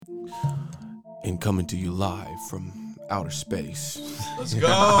and coming to you live from outer space. Let's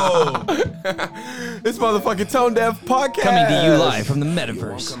go. This motherfucking Tone Deaf podcast. Coming to you live from the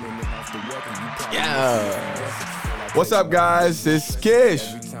metaverse. Yeah. What's up, guys? It's Kish.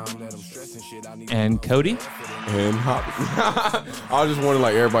 And Cody. And Hobby. I was just wondering,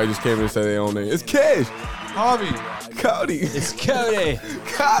 like, everybody just came in and said their own name. It's Kish. Hobby. Cody. It's Cody.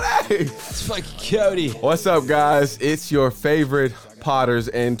 Cody. It's fucking Cody. What's up, guys? It's your favorite Potters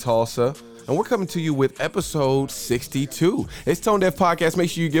in Tulsa. And we're coming to you with episode 62. It's Tone Deaf Podcast. Make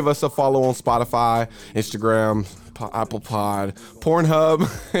sure you give us a follow on Spotify, Instagram, Apple Pod, Pornhub,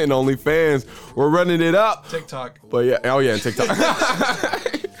 and OnlyFans. We're running it up. TikTok. But yeah, oh yeah, TikTok.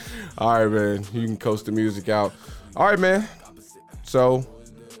 All right, man. You can coast the music out. All right, man. So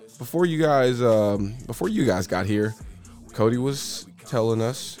before you guys got here, Cody was telling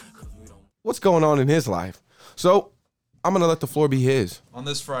us what's going on in his life. So I'm going to let the floor be his. On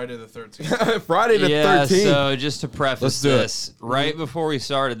this Friday the 13th. Friday the 13th. So just to preface this, right before we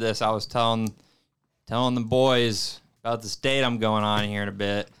started this, I was telling the boys about this date I'm going on here in a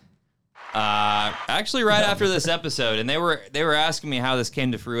bit. Actually, right after this episode, and they were asking me how this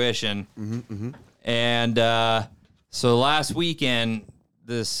came to fruition. And so last weekend,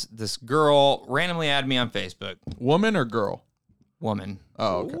 this girl randomly added me on Facebook. Woman or girl? Woman.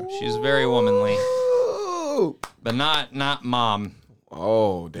 Oh, okay. She's very womanly, Ooh. but not mom.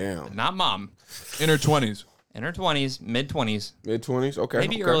 Oh, damn. Not mom. In her 20s. In her 20s, mid-20s. Mid-20s? Okay.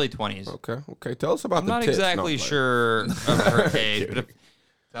 Maybe early 20s. Okay. Tell us about I'm the not tits. exactly sure of her age, but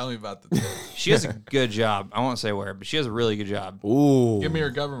Tell me about the she has a good job. I won't say where, but she has a really good job. Ooh. Give me her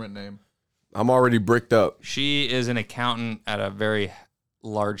government name. I'm already bricked up. She is an accountant at a very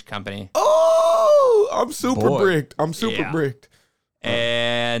large company. Oh, I'm super Boy. bricked. I'm super Yeah. bricked.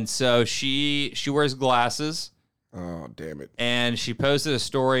 And so she wears glasses, Oh, damn it. and she posted a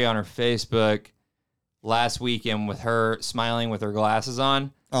story on her Facebook last weekend with her smiling with her glasses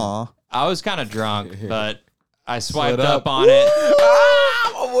on. Aw. I was kind of drunk, but I swiped Slid up up. on it.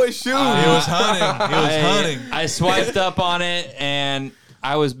 Ah, my boy shoot. He was hunting. He was hunting. I swiped up on it, and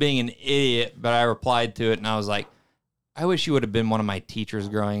I was being an idiot, but I replied to it, and I was like, I wish you would have been one of my teachers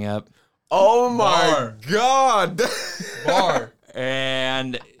growing up. Oh, my Bar. God. Bar.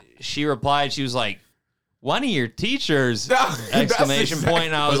 And she replied, she was like, one of your teachers, That's exclamation exactly- point.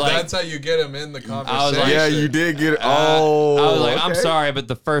 And I was But like, that's how you get him in the conversation. I was like, Yeah, you did get it. Oh. I was like, I'm okay. sorry, but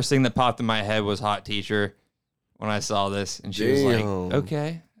the first thing that popped in my head was hot teacher when I saw this. And she was like, Damn.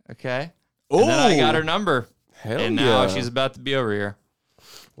 okay. Oh. And then I got her number. Hell And yeah. now she's about to be over here.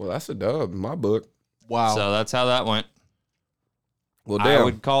 Well, that's a dub in my book. Wow. So that's how that went. Well, damn. I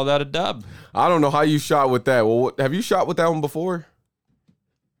would call that a dub. I don't know how you shot with that. Well, have you shot with that one before?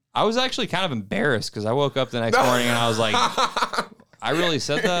 I was actually kind of embarrassed because I woke up the next morning and I was like, I really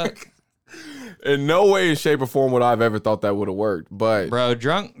said that? In no way, shape, or form would I've ever thought that would have worked. But Bro,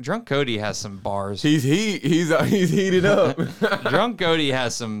 drunk Cody has some bars. he's heated up. Drunk Cody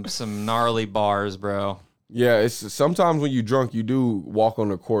has some gnarly bars, bro. Yeah, it's sometimes when you drunk, you do walk on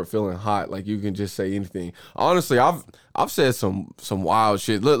the court feeling hot, like you can just say anything. Honestly, I've said some wild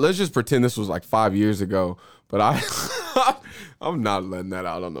shit. Let's just pretend this was like 5 years ago, but I'm not letting that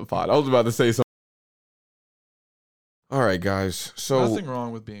out on the pod. I was about to say something. All right, guys. So Nothing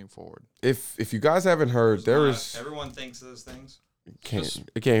wrong with being forward. if you guys haven't heard, there is Everyone thinks those things. can't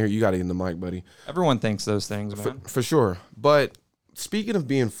hear you. Got to get in the mic, buddy. Everyone thinks those things, man. For sure. But speaking of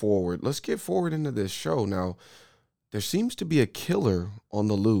being forward, let's get forward into this show. Now, there seems to be a killer on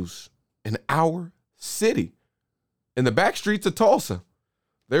the loose in our city. In the back streets of Tulsa,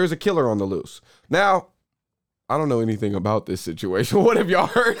 there is a killer on the loose. Now, I don't know anything about this situation. What have y'all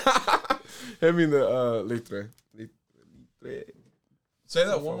heard? I mean, the litre. Say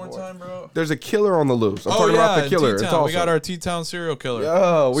that one more time, bro. There's a killer on the loose. I'm talking about the killer in T-Town. Tulsa. We got our T-Town serial killer.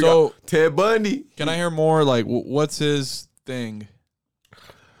 Yeah, we So- got Ted Bundy. Can I hear more? Like, what's his thing?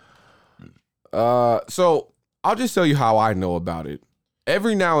 So I'll just tell you how I know about it.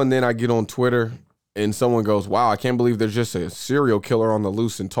 Every now and then I get on Twitter and someone goes, wow, I can't believe there's just a serial killer on the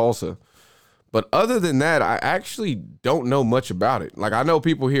loose in Tulsa. But other than that, I actually don't know much about it. Like, I know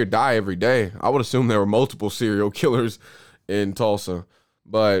people here die every day. I would assume there were multiple serial killers in Tulsa.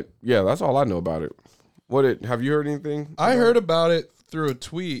 But yeah, that's all I know about it. Have you heard anything? I heard about it through a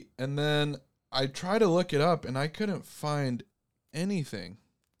tweet, and then I tried to look it up, and I couldn't find anything.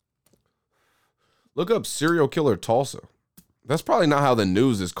 Look up serial killer Tulsa. That's probably not how the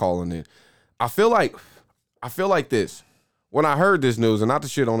news is calling it. I feel like this. When I heard this news, and not to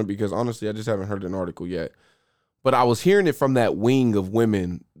shit on it because honestly, I just haven't heard an article yet. But I was hearing it from that wing of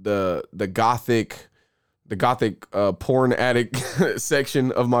women, the gothic porn addict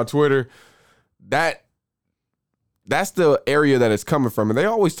section of my Twitter. that's the area that it's coming from. And they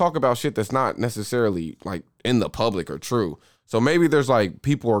always talk about shit that's not necessarily like in the public or true. So maybe there's like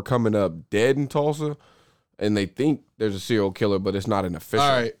people are coming up dead in Tulsa and they think there's a serial killer, but it's not an official.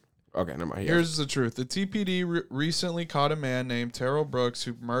 All right. Okay, never mind. Here's the truth. The TPD recently caught a man named Terrell Brooks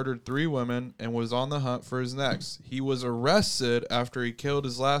who murdered 3 women and was on the hunt for his next. He was arrested after he killed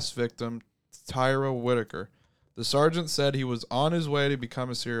his last victim, Tyra Whitaker. The sergeant said he was on his way to become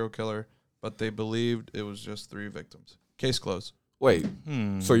a serial killer, but they believed it was just 3 victims. Case closed. Wait,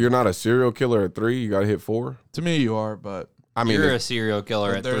 so you're not a serial killer at 3? You got to hit 4? To me, you are, but I mean, You're a serial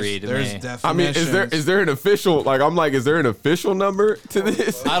killer at 3 to there's me. definitions. I mean, is there an official, like, I'm like, is there an official number to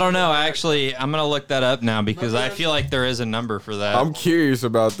this? I don't know. Actually, I'm going to look that up now because I feel like there is a number for that. I'm curious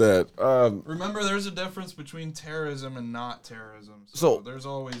about that. Remember, there's a difference between terrorism and not terrorism. So there's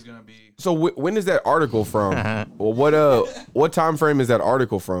always going to be. So when is that article from? Well, what time frame is that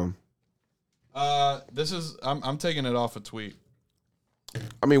article from? This is I'm taking it off a tweet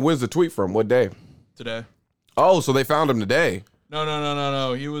I mean, when's the tweet from? What day? today. Oh, so they found him today.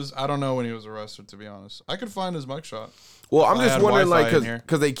 No. He was. I don't know when he was arrested. To be honest, I could find his mugshot. Well, I'm I just had wondering, Wi-Fi in like, here.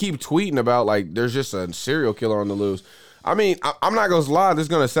 because they keep tweeting about, like, there's just a serial killer on the loose. I mean, I'm not going to lie. This is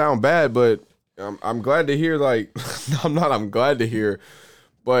going to sound bad, but I'm glad to hear, like, I'm glad to hear.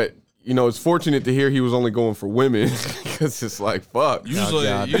 But, you know, it's fortunate to hear he was only going for women because it's like, fuck. Usually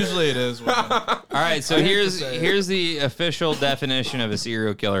it is. Women. All right, so here's the official definition of a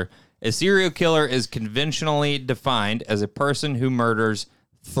serial killer. A serial killer is conventionally defined as a person who murders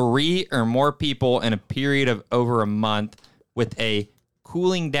 3 or more people in a period of over a month with a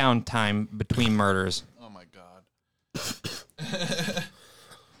cooling down time between murders. Oh my god.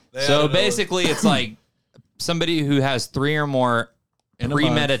 So basically, it's like somebody who has 3 or more In a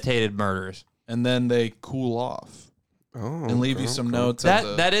premeditated murders. and then they cool off and leave you some notes.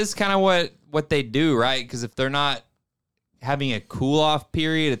 That is kind of what they do, right? Because if they're not having a cool off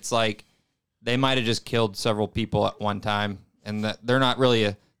period, it's like they might have just killed several people at one time, and that they're not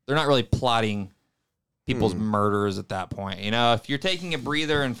really plotting people's murders at that point. You know, if you're taking a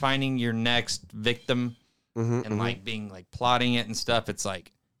breather and finding your next victim and like being like plotting it and stuff, it's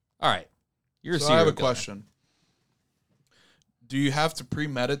like, all right, you're a So serial I have a killer. question. Do you have to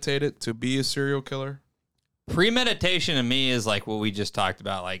premeditate it to be a serial killer? Premeditation to me is like what we just talked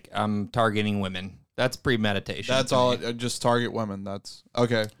about. Like, I'm targeting women. That's premeditation. That's to all. me. Just target women. That's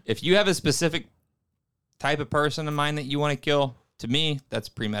okay. If you have a specific type of person in mind that you want to kill, to me, that's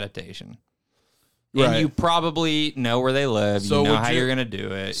premeditation. And Right. you probably know where they live. So you know would how you- you're going to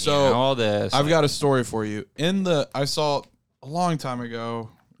do it. So, you know all this. I've got a story for you. I saw a long time ago,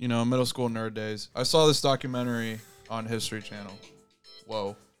 middle school nerd days. I saw this documentary on History Channel.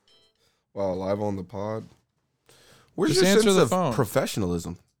 Whoa. Wow, live on the pod. Where's Just your answer sense the of phone.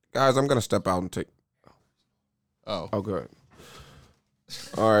 professionalism? Guys, I'm going to step out and take... Oh, Oh, go ahead.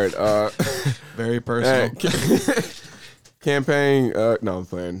 All right. very personal. Campaign. No, I'm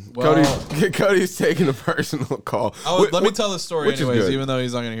playing. Well- Cody's taking a personal call. Let me tell the story which is anyways, good. even though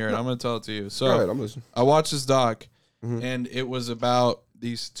he's not going to hear it. I'm going to tell it to you. Go So ahead, I'm listening. I watched this doc, and it was about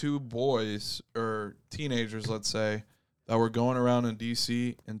these 2 boys or teenagers, let's say, that were going around in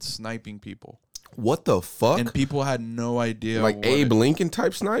D.C. and sniping people. What the fuck? And people had no idea. Like what Abe it- Lincoln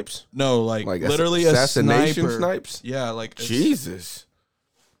type snipes? No, like Like literally a assassination sniper. snipes? Yeah, like Jesus.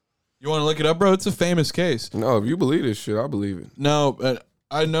 You want to look it up, bro? It's a famous case. No, if you believe this shit, I believe it. No, but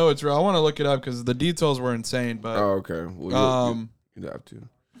I know it's real. I want to look it up because the details were insane. But Oh, okay. Well, you'd have to.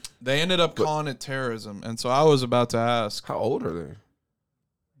 they ended up calling it terrorism, and so I was about to ask, How old are they?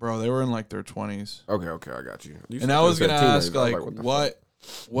 bro. They were in like their 20s, Okay, I got you. and I was gonna ask like, the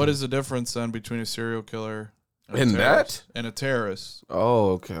what is the difference then between a serial killer And that? and a terrorist?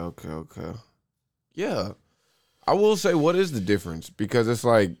 Oh, okay. Yeah. I will say, what is the difference? Because it's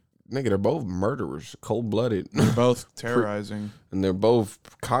like, nigga, they're both murderers, cold-blooded. They're both terrorizing. And they're both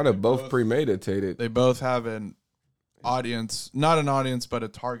both premeditated. They both have an audience, not an audience, but a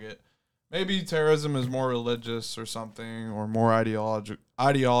target. Maybe terrorism is more religious or something, or more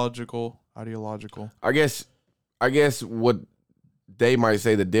ideological. I guess what they might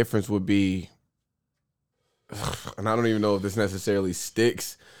say the difference would be, and I don't even know if this necessarily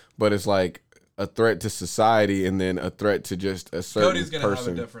sticks, but it's like a threat to society and then a threat to just a certain Cody's gonna person.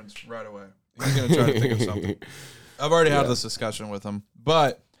 have a difference right away. He's gonna try to think of something. I've already had this discussion with him,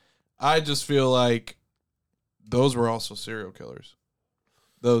 but I just feel like those were also serial killers.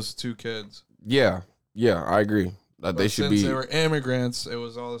 Those 2 kids. Yeah, I agree. They But should since be. they were immigrants, it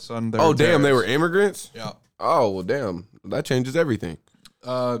was all of a sudden. Oh, damn, they were immigrants? Yeah. Oh, well, damn. That changes everything.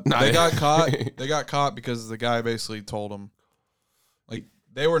 They got caught. They got caught because the guy basically told them, like,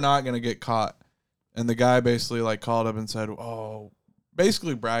 they were not gonna get caught. And the guy basically like called up and said, "Oh,"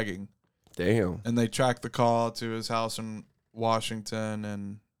 basically bragging. Damn. And they tracked the call to his house in Washington,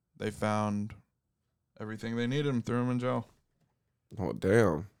 and they found everything they needed and threw him in jail. Oh,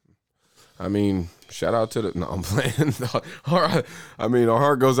 damn. I mean, shout out to the... No, I'm playing. I mean, our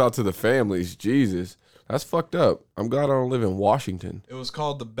heart goes out to the families. Jesus. That's fucked up. I'm glad I don't live in Washington. It was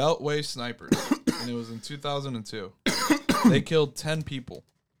called the Beltway Snipers, and it was in 2002. They killed 10 people.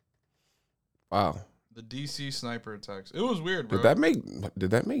 Wow. The DC sniper attacks. It was weird, bro.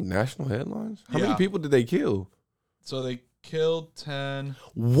 Did that make national headlines? How many people did they kill? So they killed 10.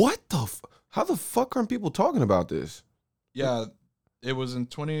 What the... How the fuck aren't people talking about this? Yeah, it was in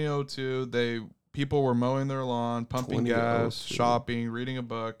 2002. People were mowing their lawn, pumping gas, shopping, reading a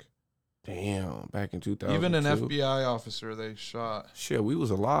book. Damn, back in 2002. Even an FBI officer they shot. Shit, we was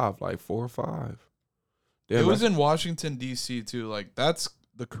alive like 4 or 5. Damn, it was in Washington, D.C. too. Like, that's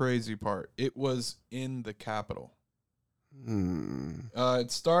the crazy part. It was in the Capitol.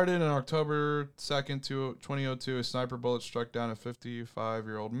 It started on October 2nd, 2002. A sniper bullet struck down a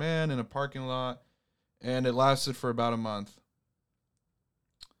 55-year-old man in a parking lot, and it lasted for about a month.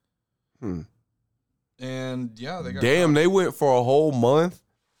 And, yeah, they got Damn, they went for a whole month?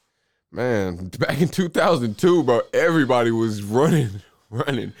 Man, back in 2002, bro, everybody was running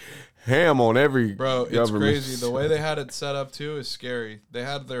ham on every Bro, it's government. crazy. The way they had it set up, too, is scary. They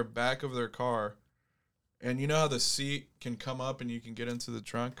had their back of their car, and you know how the seat can come up and you can get into the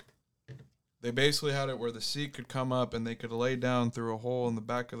trunk? They basically had it where the seat could come up and they could lay down through a hole in the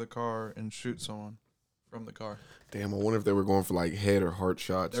back of the car and shoot someone from the car. Damn, I wonder if they were going for like head or heart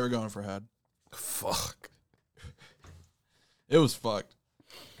shots. They were going for head. Fuck. It was fucked.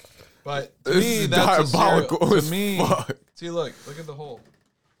 But to me, that's diabolical. To me, see, look at the hole.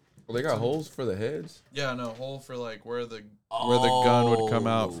 Well, they got holes for the heads? Yeah, no, hole for like where the gun would come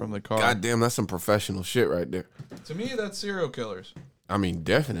out from the car. God damn, that's some professional shit right there. To me, that's serial killers. I mean,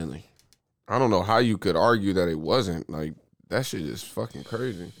 definitely. I don't know how you could argue that it wasn't. Like, that shit is fucking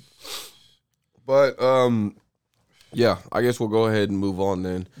crazy. But, yeah, I guess we'll go ahead and move on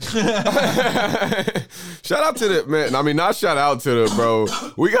then. Shout out to the, man, I mean, not shout out to the, bro.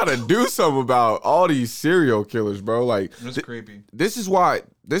 We got to do something about all these serial killers, bro. Like, It's creepy. This is why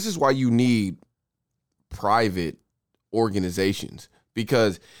you need private organizations.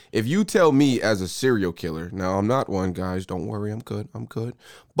 Because if you tell me as a serial killer, now I'm not one, guys, don't worry, I'm good.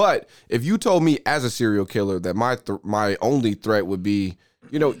 But if you told me as a serial killer that my only threat would be,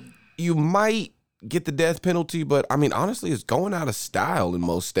 you know, you might get the death penalty, but I mean, honestly, it's going out of style in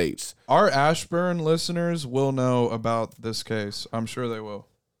most states. Our Ashburn listeners will know about this case. I'm sure they will.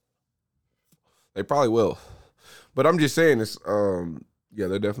 They probably will. But I'm just saying this, yeah,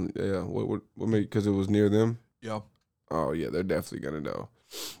 they're definitely, yeah, what made, because it was near them? Yeah. Oh, yeah, they're definitely going to know.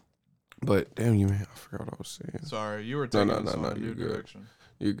 But, damn you, man, I forgot what I was saying. Sorry, you were taking this on a new direction.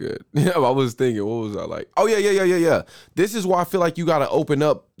 You're good. Yeah, I was thinking, what was I like? Oh, yeah. This is why I feel like you got to open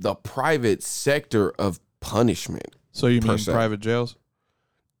up the private sector of punishment. So you mean private jails?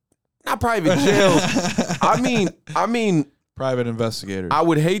 Not private jails. I mean, private investigators. I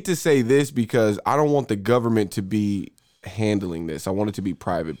would hate to say this because I don't want the government to be handling this. I want it to be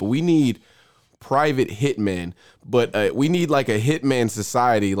private, but we need private hitmen, but we need like a hitman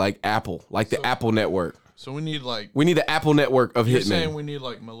society like Apple, like the Apple network. So we need the Apple network of hitmen. You're saying we need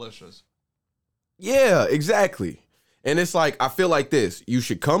like militias. Yeah, exactly. And it's like, I feel like this. You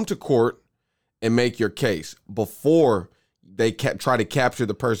should come to court and make your case before they try to capture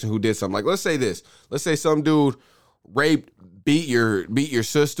the person who did something. Like, let's say this. Let's say some dude beat your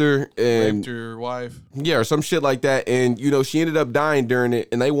sister and raped your wife. Yeah, or some shit like that. And, you know, she ended up dying during it,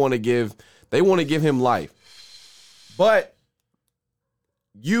 and they want to give him life. But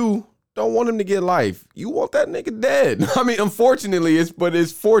you don't want him to get life. You want that nigga dead. I mean, unfortunately,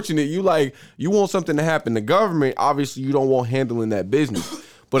 it's fortunate. You want something to happen. The government, obviously, you don't want handling that business.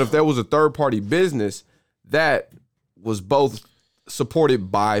 But if there was a third-party business that was both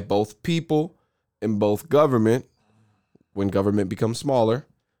supported by both people and both government, when government becomes smaller,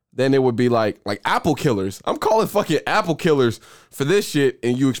 then it would be like Apple killers. I'm calling fucking Apple killers for this shit.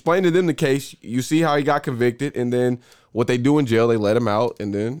 And you explain to them the case. You see how he got convicted. And then what they do in jail, they let him out.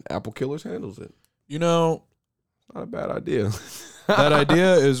 And then Apple killers handles it. You know, not a bad idea. That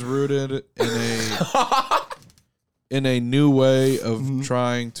idea is rooted in a new way of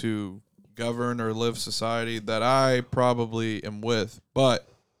trying to govern or live society that I probably am with. But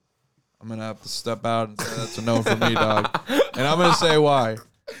I'm going to have to step out and say that's a no for me, dog. And I'm going to say why.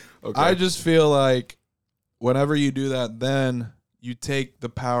 Okay. I just feel like whenever you do that, then you take the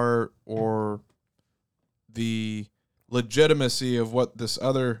power or the legitimacy of what this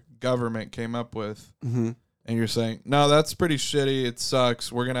other government came up with, Mm-hmm. and you're saying, no, that's pretty shitty. It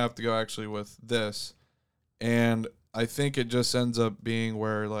sucks. We're going to have to go actually with this. And I think it just ends up being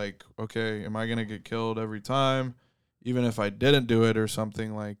where, like, okay, am I going to get killed every time, even if I didn't do it or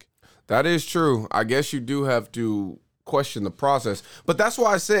something like. That is true. I guess you do have to question the process. But that's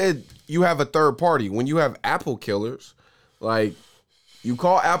why I said you have a third party. When you have Apple killers, like, you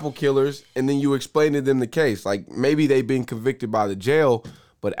call Apple killers and then you explain to them the case. Like, maybe they've been convicted by the jail,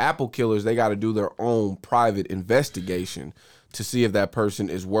 but Apple killers, they got to do their own private investigation to see if that person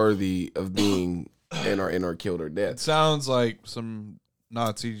is worthy of being in or killed or dead. It sounds like some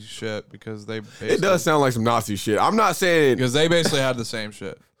Nazi shit because they basically, It does sound like some Nazi shit. I'm not saying... because they basically had the same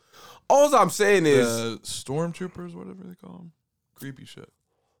shit. All I'm saying is... The stormtroopers, whatever they call them. Creepy shit.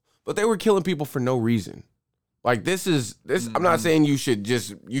 But they were killing people for no reason. Like, this. I'm not saying you should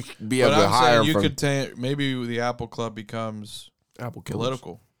be able to hire saying you from could maybe the Apple Club becomes Apple killers.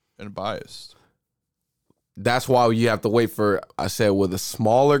 political and biased. That's why you have to wait for, I said, with a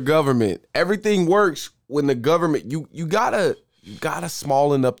smaller government. Everything works when the government, you gotta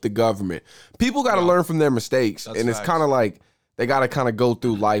smallen up the government. People gotta learn from their mistakes. That's and it's facts. kind of like they gotta kind of go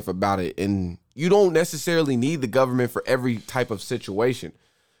through life about it. And you don't necessarily need the government for every type of situation.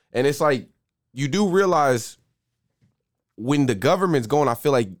 And it's like, you do realize when the government's going, I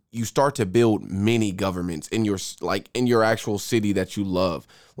feel like you start to build mini governments in your actual city that you love,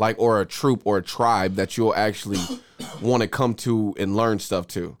 like, or a troop or a tribe that you'll actually want to come to and learn stuff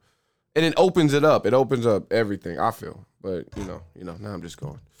to. And it opens it up. It opens up everything, I feel. But, you know, now I'm just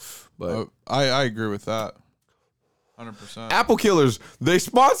going. But I agree with that. 100%. Apple Killers, they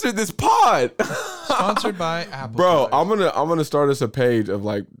sponsored this pod. Sponsored by Apple. Bro, Killers. I'm gonna start us a page of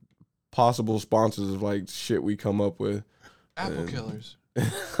like possible sponsors of like shit we come up with. Apple Killers.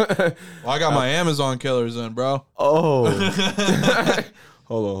 Well, I got my Amazon killers in, bro. Oh.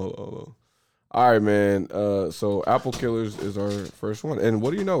 Hold on. All right, man. So Apple Killers is our first one. And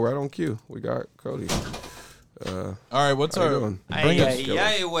what do you know? Right on cue. We got Cody. All right, what's how you our doing?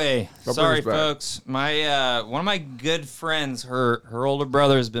 Anyway, I'll sorry, bring us back. folks. My one of my good friends, her older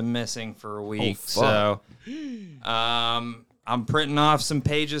brother has been missing for a week. fuck. So, I'm printing off some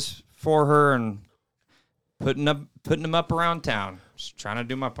pages for her and putting them up around town. Just trying to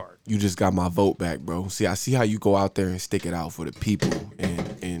do my part. You just got my vote back, bro. See, I see how you go out there and stick it out for the people.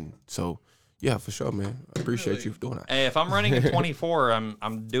 And so, yeah, for sure, man. I appreciate you for doing that. Hey, if I'm running in 24,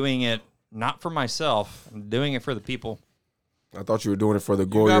 I'm doing it not for myself. I'm doing it for the people. I thought you were doing it for the You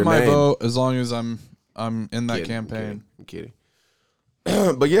glory got of my name. vote as long as I'm in that Kidding, campaign. I'm kidding.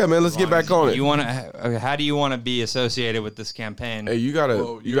 But yeah, man, let's get back on it. You want to? How do you want to be associated with this campaign? Hey, you got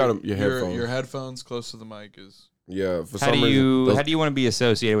your headphones. Your headphones close to the mic is. Yeah, for How some do you reason. how do you want to be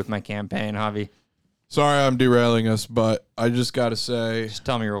associated with my campaign, Javi? Sorry, I'm derailing us, but I just got to say, Just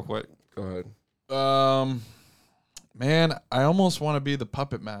tell me real quick. Go ahead. man, I almost want to be the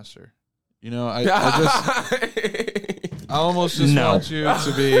puppet master. You know, I almost just No. want you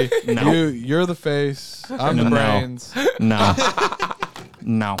to be No. You're the face. I'm the No. brains. No,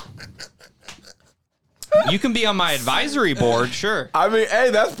 no. You can be on my advisory board, sure. I mean, hey,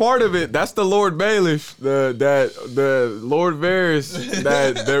 that's part of it. That's the Lord Baelish, the Lord Varys,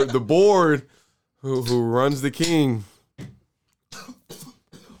 the board who runs the king.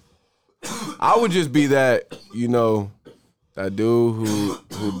 I would just be that dude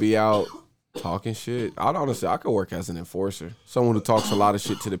who'd be out talking shit. I could work as an enforcer. Someone who talks a lot of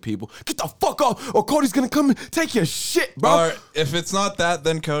shit to the people. Get the fuck off, or Cody's gonna come and take your shit, bro. All right, if it's not that,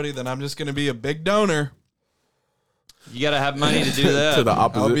 then Cody, then I'm just gonna be a big donor. You gotta have money to do that. To the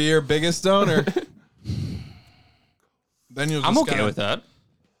opposite. I'll be your biggest donor. Then you'll. Just I'm okay gotta- with that.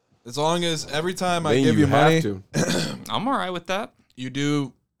 As long as every time I Then give you have money, to. I'm all right with that. you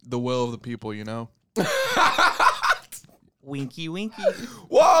do the will of the people. You know. Winky, winky.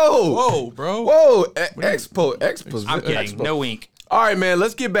 Whoa, Whoa, bro. whoa, expo. I'm kidding. No wink. All right, man.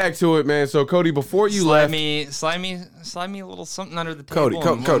 Let's get back to it, man. So, Cody, before you Slide left, me a little something under the Cody,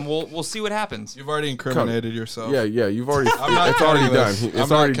 table. Cody. and we'll see what happens. You've already incriminated yourself. yeah, you've already. I'm not it's cutting already done. this. It's I'm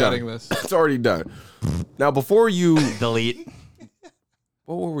not already cutting done. this. It's already done. Now, before you, Delete.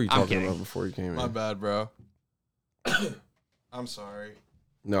 what were you I'm talking kidding. about before you came My in? bad, bro. I'm sorry.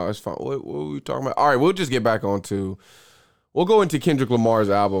 No, it's fine. What were we talking about? All right, we'll just get back on to. We'll go into Kendrick Lamar's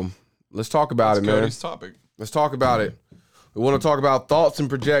album. Let's talk about it, man. Cody's topic. Let's talk about it. We want to talk about thoughts and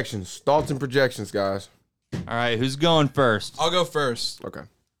projections. Thoughts and projections, guys. All right, who's going first? I'll go first. Okay.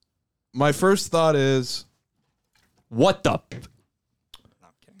 My first thought is, What the?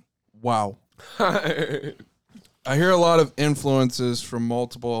 wow. I hear a lot of influences from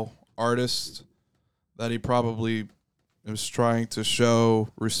multiple artists that he probably is trying to show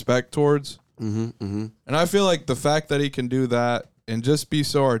respect towards. And I feel like the fact that he can do that and just be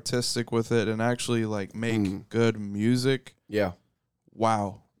so artistic with it and actually like make good music. Yeah.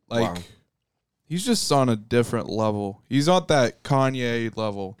 Wow. Like he's just on a different level. He's on that Kanye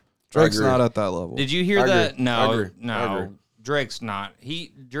level. Drake's not at that level. Did you hear that? Agree. No. Drake's not.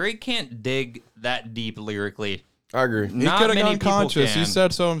 Drake can't dig that deep lyrically. I agree. He could have gone conscious. He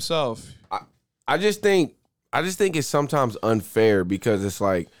said so himself. I just think it's sometimes unfair because it's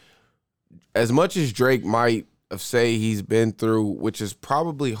like, as much as Drake might have say he's been through, which is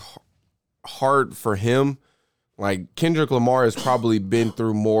probably hard for him, like Kendrick Lamar has probably been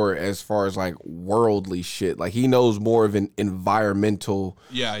through more as far as like worldly shit. Like he knows more of an environmental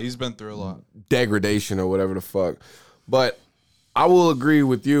he's been through a lot. Degradation or whatever the fuck. But I will agree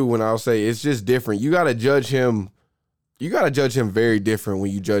with you when I'll say it's just different. You gotta judge him very different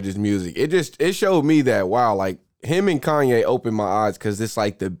when you judge his music. It showed me that, wow, like him and Kanye opened my eyes because it's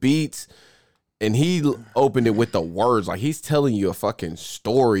like the beats. And he opened it with the words. Like, he's telling you a fucking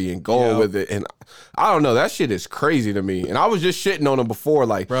story and going with it. And I don't know. That shit is crazy to me. And I was just shitting on him before.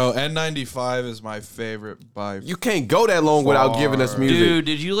 Like, bro, N95 is my favorite by you can't go that long without giving us music. Dude,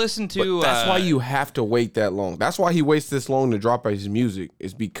 did you listen to... But that's why you have to wait that long. That's why he waits this long to drop his music.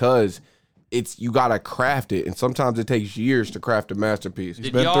 Is because you got to craft it. And sometimes it takes years to craft a masterpiece.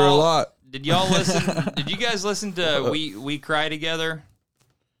 He's been through a lot. Did y'all listen... Did you guys listen to We Cry Together?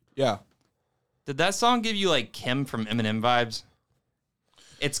 Yeah. Did that song give you like Kim from Eminem vibes?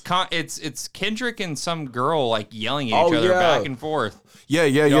 It's Kendrick and some girl like yelling at each other back and forth. Yeah.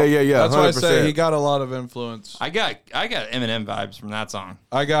 That's why I say he got a lot of influence. I got Eminem vibes from that song.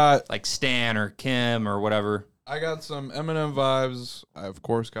 I got like Stan or Kim or whatever. I got some Eminem vibes. I of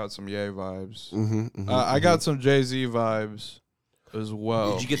course got some Ye vibes. I got some Jay-Z vibes as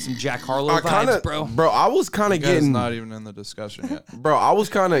well. Did you get some Jack Harlow vibes, bro? Bro, I was kind of getting... not even in the discussion yet. Bro, I was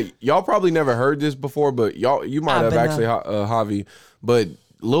kind of... Y'all probably never heard this before, but you might have actually, Javi. But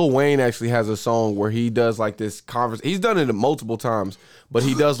Lil Wayne actually has a song where he does like this conversation. He's done it multiple times, but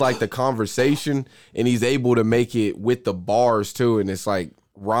he does like the conversation, and he's able to make it with the bars too, and it's like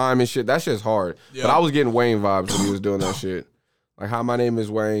rhyme and shit. That shit's hard. But I was getting Wayne vibes when he was doing that shit. Like, hi, my name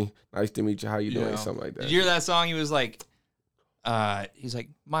is Wayne. Nice to meet you. How you doing? Something like that. Did you hear that song? He was like... he's like,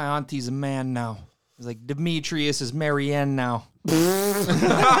 my auntie's a man now. He's like, Demetrius is Marianne now.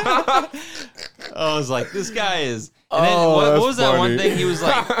 I was like, this guy is. And then what was that one thing? He was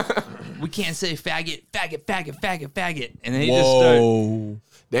like, we can't say faggot, faggot, faggot, faggot, faggot. And then he just started.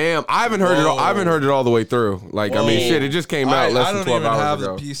 Damn, I haven't heard it. I haven't heard it all the way through. Like, I mean, shit, it just came out less than 12 hours ago. I don't even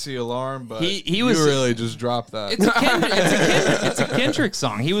have the PC alarm, but he was, you really just dropped that. It's a Kendrick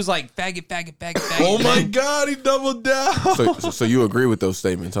song. He was like, faggot, faggot, faggot, faggot. Oh my God, he doubled down. So you agree with those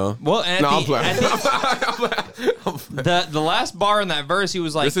statements, huh? Well, and I'm playing. The last bar in that verse, he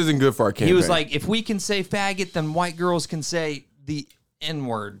was like, this isn't good for our campaign. He was like, if we can say faggot, then white girls can say the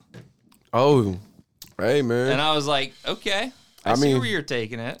N-word. Oh, hey, man. And I was like, okay. I see where you're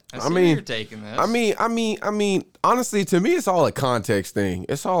taking it. I see where you're taking this. I mean, honestly, to me, it's all a context thing.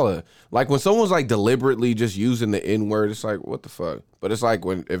 It's all like when someone's like deliberately just using the N word, it's like, what the fuck? But it's like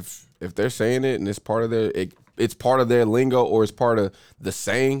when if they're saying it and it's part of it's part of their lingo or it's part of the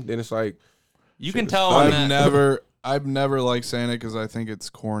saying, then it's like you can tell. I've never liked saying it because I think it's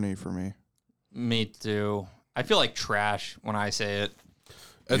corny for me. Me too. I feel like trash when I say it.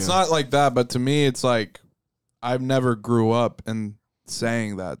 It's not like that, but to me, it's like. I've never grew up in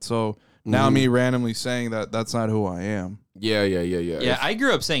saying that. So now me randomly saying that's not who I am. Yeah. Yeah, I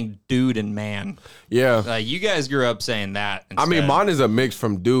grew up saying dude and man. Yeah. Like you guys grew up saying that instead. I mean, mine is a mix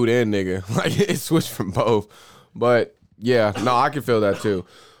from dude and nigga. Like it switched from both. But yeah, no, I can feel that too.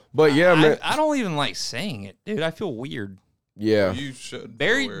 But yeah, man. I don't even like saying it, dude. I feel weird. Yeah. You should.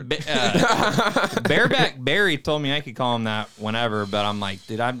 Bareback Barry told me I could call him that whenever, but I'm like,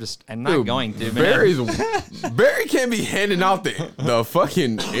 dude, I'm not going to. Man. Barry can't be handing out the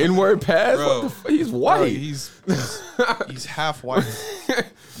fucking N-word pass. Bro, he's white. Bro, he's half white.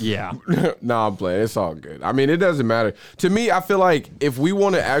 Yeah. Nah, I'm playing. It's all good. I mean, it doesn't matter. To me, I feel like if we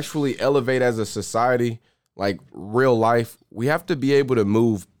want to actually elevate as a society, like real life, we have to be able to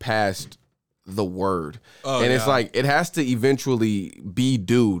move past the word. It's like it has to eventually be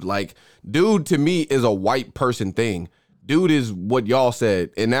dude. Like dude to me is a white person thing. Dude is what y'all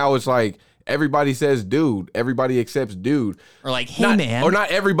said. And now it's like everybody says dude. Everybody accepts dude. Or like, hey man. Or not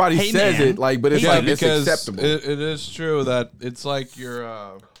everybody says it, like, but it's like it's acceptable. It is true that it's like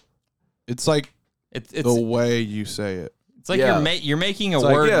it's the way you say it. It's like you're making a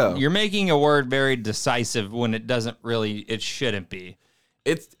word. You're making a word very decisive when it shouldn't be.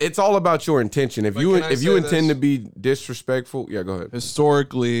 it's all about your intention. If But you can I if you say intend this? to be disrespectful, yeah, go ahead.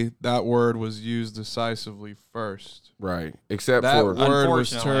 Historically, that word was used decisively first. Right. Except That for word was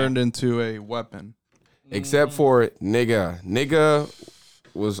Unfortunately. turned into a weapon. nigga. Nigga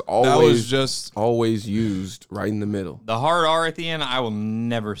was That always was just always used right in the middle. The hard R at the end, I will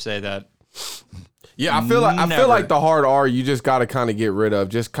never say that. Yeah, I feel Never. like the hard R you just got to kind of get rid of,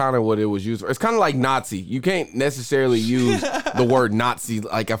 just kind of what it was used for. It's kind of like Nazi. You can't necessarily use the word Nazi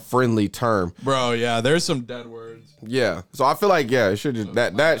like a friendly term. bro. Yeah, there's some dead words. Yeah. So I feel like it should just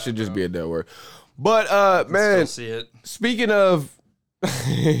that should just be a dead word. But man, Still see it. speaking of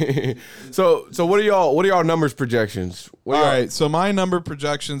so what are y'all numbers projections? What All are y'all- right, so my number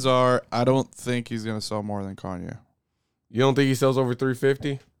projections are: I don't think he's gonna sell more than Kanye. You don't think he sells over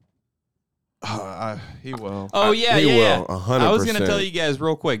 350? He will. Oh yeah, he yeah. will, yeah. 100%. I was gonna tell you guys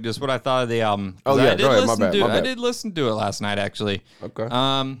real quick just what I thought of the album. 'Cause Oh, yeah, I did go ahead. My listen bad, to my it. I bad. did listen to it last night actually.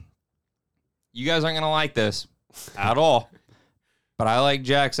 Okay. You guys aren't gonna like this at all, but I like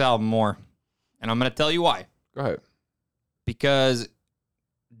Jack's album more, and I'm gonna tell you why. Go ahead. Because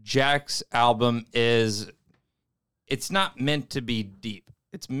Jack's album it's not meant to be deep.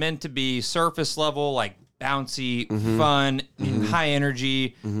 It's meant to be surface level, like bouncy, fun, and high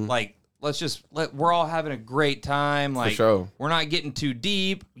energy. Like we're all having a great time. Like sure. we're not getting too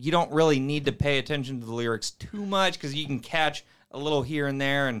deep. You don't really need to pay attention to the lyrics too much because you can catch a little here and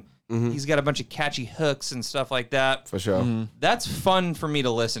there, and he's got a bunch of catchy hooks and stuff like that. For sure. That's fun for me to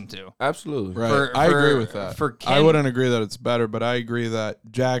listen to. Absolutely. Right, I agree with that. I wouldn't agree that it's better, but I agree that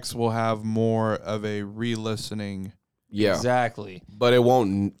Jax will have more of a re-listening. Yeah. Exactly. But it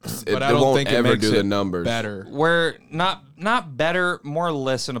won't. But I it don't won't think it ever makes do the it numbers. better. Where not better, more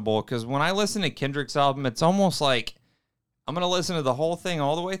listenable. Because when I listen to Kendrick's album, it's almost like I'm gonna listen to the whole thing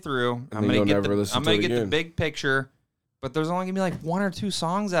all the way through. I'm then gonna you'll get never listen I'm to gonna it get the again. big picture, but there's only gonna be like one or two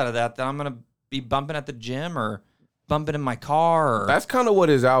songs out of that I'm gonna be bumping at the gym or bumping in my car. Or, That's kind of what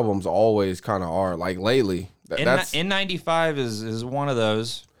his albums always kind of are. Like lately. That's. N95 is one of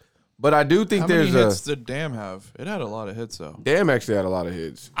those. But I do think How many there's hits did Damn have? It had a lot of hits though. Damn actually had a lot of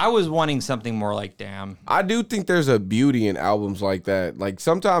hits. I was wanting something more like Damn. I do think there's a beauty in albums like that. Like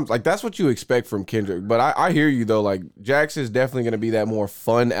sometimes, like that's what you expect from Kendrick. But I hear you though. Like Jax is definitely gonna be that more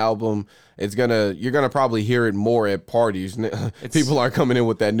fun album. You're gonna probably hear it more at parties. People are coming in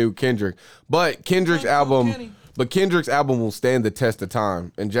with that new Kendrick. But Kendrick's album will stand the test of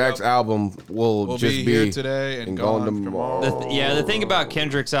time, and Jack's album will We'll just be be here today and gone tomorrow. The thing about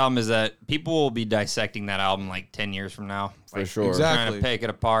Kendrick's album is that people will be dissecting that album like 10 years from now. For sure. Exactly. Trying to pick it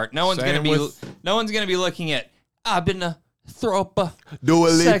apart. No one's Same gonna be looking at. I've been to throw up a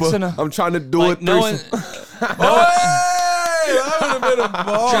Dua sex Lipa. in a. I'm trying to do Like it. no one Hey, that would have been a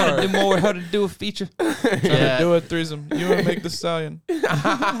bar. trying to do more with how to do a feature. Trying to do a threesome. You want to make the stallion?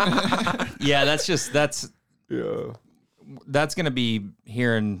 Yeah, Yeah. that's gonna be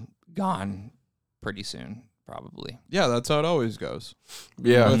here and gone pretty soon, probably. Yeah, that's how it always goes.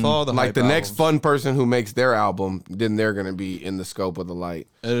 Yeah. With all the like hype the next albums. fun person who makes their album, then they're gonna be in the scope of the light.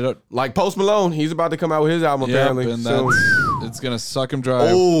 Yep, Like Post Malone, he's about to come out with his album apparently. and soon. it's gonna suck him dry.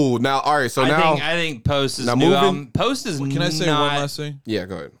 Oh, now all right. So now, I think Post's Now new moving- album. Post is Can I say not, one last thing? yeah,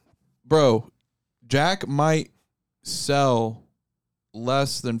 go ahead. Bro, Jack might sell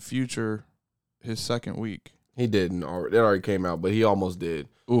less than Future his second week. He didn't. It already came out, but he almost did.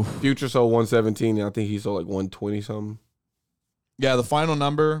 Oof. Future sold 117, and I think he sold like 120 something. Yeah, the final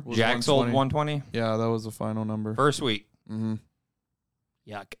number was Jack sold 120. 120 Yeah, that was the final number. first week. Mm-hmm.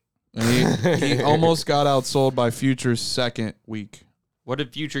 Yuck. And he almost got outsold by Future's second week. What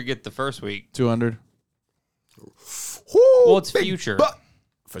did Future get the first week? 200. Well, it's Future.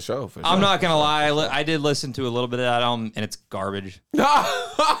 For sure. I'm not gonna lie. I did listen to a little bit of that album, and it's garbage.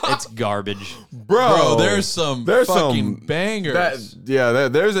 It's garbage. Bro, there's some fucking bangers.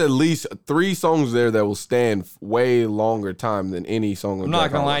 There's at least 3 songs there that will stand way longer time than any song. on I'm not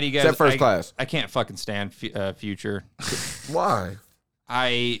Jack gonna album. lie to you guys. Except First Class. I can't fucking stand Future. Why?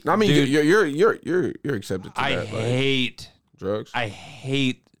 I I mean, dude, you're accepted to I that. Right? hate Drugs. I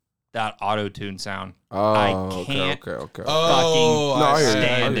hate that auto-tune sound. Oh, I can't Okay. Oh, fucking I hear you.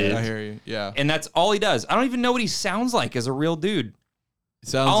 stand it. I hear you. Yeah. And that's all he does. I don't even know what he sounds like as a real dude. It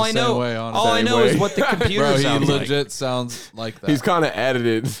sounds All the I same know, way, honestly. all I know is what the computer Bro, he sounds like. legit sounds like that. He's kind of added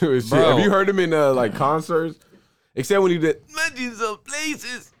it to his shit. Bro. Have you heard him in like concerts? Except when he did Legends of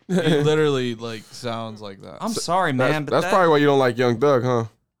Places. He literally like sounds like that. I'm sorry, man, but That's probably why you don't like Young Thug, huh?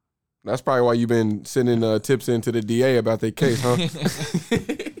 That's probably why you've been sending tips into the DA about their case, huh?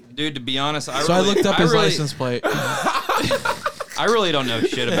 dude. To be honest, I looked up his license plate. I I really don't know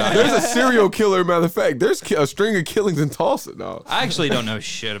shit about There's it. a serial killer. Matter of fact, there's a string of killings in Tulsa. No. I actually don't know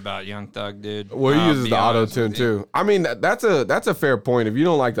shit about Young Thug, dude. Well, he I'll uses be the auto honest tune with you. too. I mean, that's a fair point. If you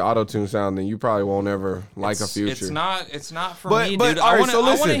don't like the auto tune sound, then you probably won't ever like a Future. It's not for But- me, but, dude. all I right, want to so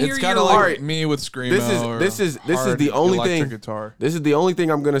listen, hear It's your kind of like Alright. me with screamo. This is hard the only electric thing. Guitar. This is the only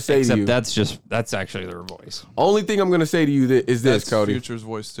thing I'm gonna say Except to you. that's actually their voice. Only thing I'm gonna say to you is this, That's Cody. Future's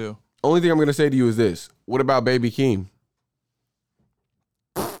voice too. Only thing I'm gonna say to you is this. What about Baby Keem?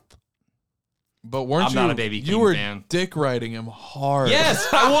 But weren't I'm you? not a Baby You Keem were fan. dick riding him hard. Yes,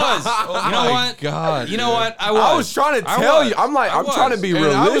 I was. You know my what? God, You know dude. what? I was trying to I tell was. you. I'm like, I I'm trying to was. be And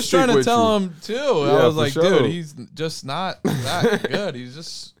realistic I was trying to with tell you. him too. Yeah, I was for like, sure. dude, he's just not that good. He's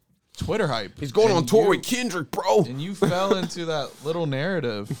just Twitter hype. He's going And on tour you- with Kendrick, bro. And you fell into that little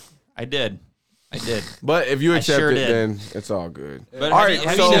narrative. I did. But if you accept sure it, did. then it's all good. But All have, right, you,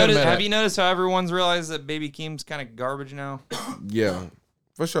 have, so- you noticed, Admit have it. you noticed how everyone's realized that Baby Keem's kind of garbage now? Yeah,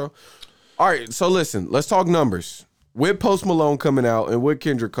 for sure. All right, so listen, let's talk numbers. With Post Malone coming out and with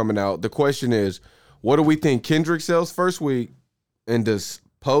Kendrick coming out, the question is, what do we think Kendrick sells first week, and does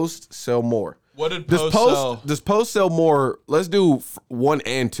Post sell more? What did Does Post Post sell? does Post sell more? Let's do 1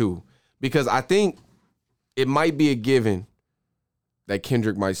 and 2 because I think it might be a given that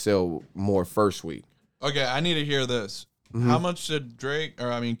Kendrick might sell more first week. Okay, I need to hear this. Mm-hmm. How much did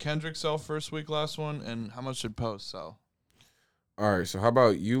Kendrick sell first week last one, and how much did Post sell? All right, so how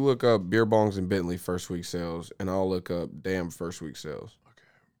about you look up Beer Bongs and Bentley first week sales, and I'll look up Damn first week sales.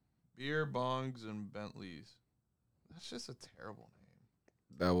 Beer bongs and Bentleys. That's just a terrible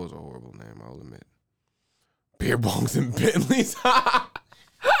name. That was a horrible name, I'll admit. Beer Bongs and Bentleys.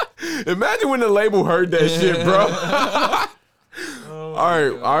 Imagine when the label heard that shit, bro. Oh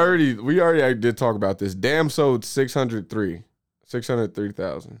All right, we already did talk about this. Damn sold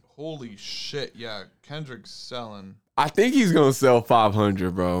 603,000. Holy shit! Yeah, Kendrick's selling. I think he's gonna sell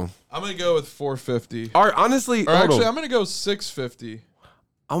 500, bro. I'm gonna go with 450. All right, honestly, Or hold actually, on. I'm gonna go 650.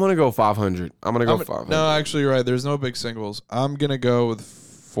 I'm gonna go 500. I'm gonna go 500. No, actually, you're right. There's no big singles. I'm gonna go with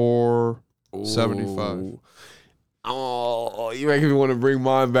 475. Ooh. Oh, you making me want to bring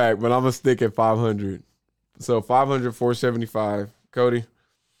mine back, but I'm gonna stick at 500. So 500, 475. Cody.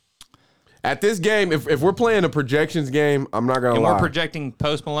 At this game, if we're playing a projections game, I'm not gonna And lie. we're projecting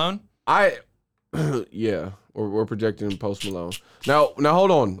Post Malone. Yeah, we're projecting Post Malone. Now hold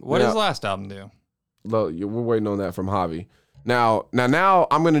on. What now, does last album do? Look, we're waiting on that from Javi. Now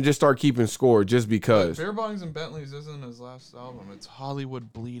I'm gonna just start keeping score just because. Beer bongs and Bentleys isn't his last album. It's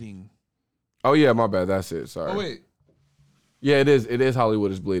Hollywood Bleeding. Oh yeah, my bad. That's it. Sorry. Oh wait, Yeah, it is. It is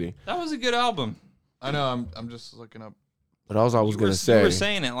Hollywood is Bleeding. That was a good album. I know. I'm just looking up. But all I was gonna You say. were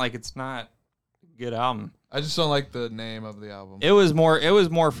saying it like it's not a good album. I just don't like the name of the album. It was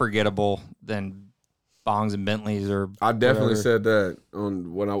more forgettable than Bongs and Bentleys or I definitely whatever. said that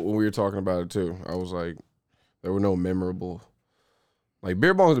when we were talking about it too. I was like, there were no memorable, like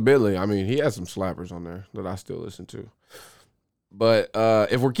Beer Bongs and Bentley. I mean, he has some slappers on there that I still listen to. But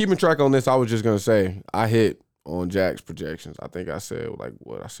if we're keeping track on this, I was just gonna say I hit on Jack's projections. I think I said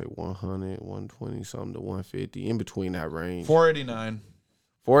 100, 120 something to 150 in between that range. 489.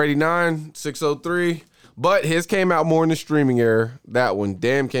 489, 603. But his came out more in the streaming era. That one,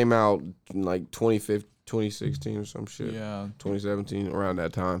 Damn, came out in like 2016 or some shit. Yeah. 2017, around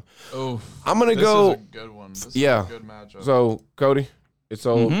that time. Oh, I'm gonna this go. is a good one. This Yeah. is a good matchup. So Cody, it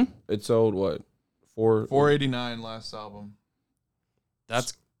sold. Mhm. It sold what? 489 last album.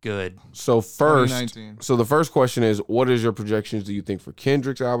 That's good. So first, 2019. so the first question is, what is your projections? Do you think for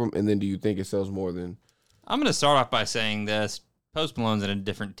Kendrick's album, and then do you think it sells more than? I'm gonna start off by saying this: Post Malone's in a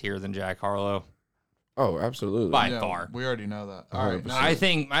different tier than Jack Harlow. Oh, absolutely. By far. We already know that. All right. 100%. now-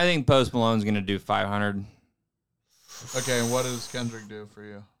 I think Post Malone's gonna do 500. Okay, and what does Kendrick do for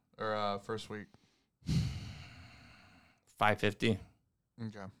you? Or first week? 550.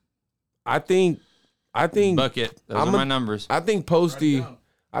 Okay. I think. Bucket. Those I'm are a- my numbers. I think Posty.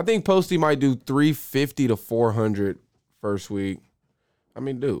 I think Posty might do 350 to 400 first week. I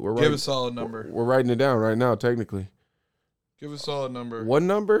mean, dude, we're Give writing, a solid number. we're writing it down right now. Technically, Give a solid number. what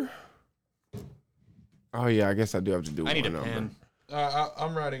number? Oh yeah, I guess I do have to do. I need a one number. pen.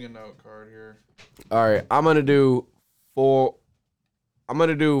 I'm writing a note card here. All right, I'm gonna do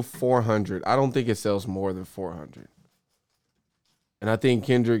 400. I don't think it sells more than 400. And I think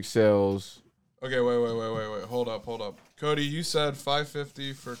Kendrick sells. Okay, wait. Hold up. Cody, you said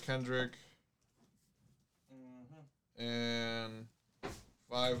 550 for Kendrick. And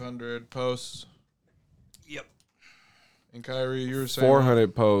 500 posts. Yep. And Kyrie, you were saying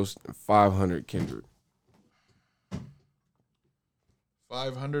 400 post, 500 Kendrick.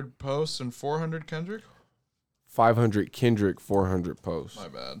 500 posts and 400 Kendrick? 500 Kendrick, 400 posts. My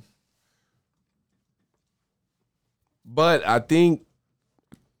bad. But I think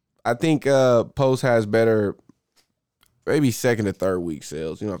Post has better, maybe second or third week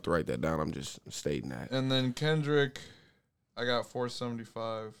sales. You don't have to write that down. I'm just stating that. And then Kendrick, I got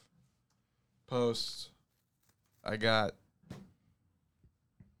 475. Post, I got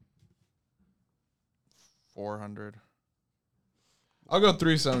 400. I'll go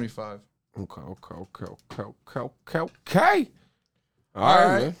 375. Okay. All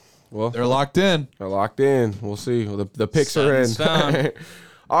right, man. Well, They're locked in. they're locked in. We'll see. The picks Set are in in. stone.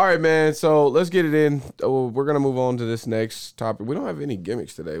 All right, man. So let's get it in. We're going to move on to this next topic. We don't have any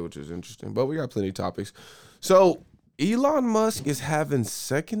gimmicks today, which is interesting, but we got plenty of topics. So Elon Musk is having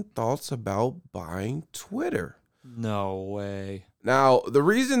second thoughts about buying Twitter. No way. Now, the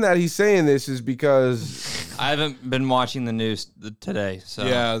reason that he's saying this is because I haven't been watching the news today, so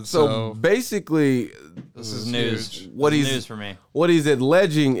Yeah, so so basically this is news. huge. what This is he's news for me. what he's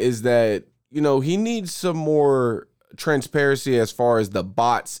alleging is that, you know, he needs some more transparency as far as the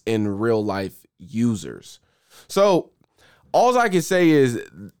bots in real life users. So all I can say is,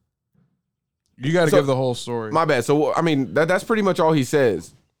 You got to So- give the whole story. my bad. So I mean that's pretty much all he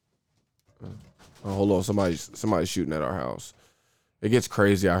says. Oh, hold on, somebody's shooting at our house. It gets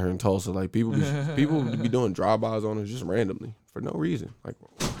crazy out here in Tulsa. Like people be doing drive-bys on us just randomly for no reason. Like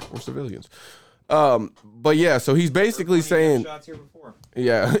we're civilians. But yeah, so he's basically saying,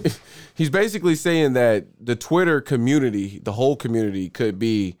 yeah, he's basically saying that the Twitter community, the whole community, could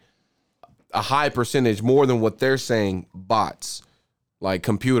be a high percentage, more than what they're saying, bots, like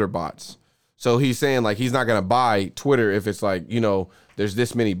computer bots. So he's saying like he's not gonna buy Twitter if it's like, you know, there's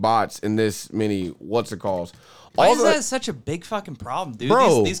this many bots and this many what's it called. Why All is the- that such a big fucking problem, dude?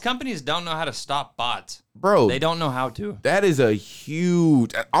 Bro. These companies don't know how to stop bots. Bro, They don't know how to. that is a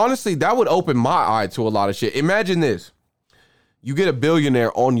huge. Honestly, that would open my eye to a lot of shit. Imagine this: you get a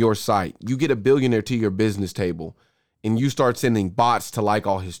billionaire on your site, you get a billionaire to your business table, and you start sending bots to like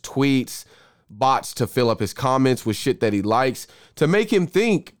all his tweets, bots to fill up his comments with shit that he likes, to make him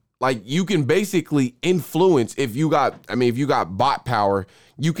think like you can basically influence. If you got bot power,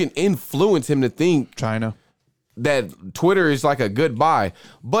 you can influence him to think China. that Twitter is like a good buy.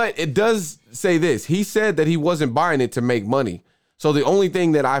 But it does say this. He said that he wasn't buying it to make money. So the only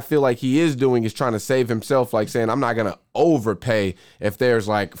thing that I feel like he is doing is trying to save himself, like saying, I'm not going to overpay if there's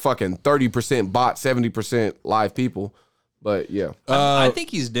like fucking 30% bot, 70% live people. But yeah. I think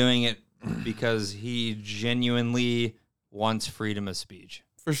he's doing it because he genuinely wants freedom of speech.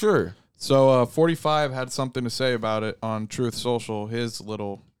 For sure. So 45 had something to say about it on Truth Social, his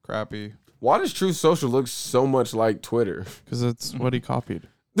little crappy, Why does Truth Social look so much like Twitter? because it's what he copied.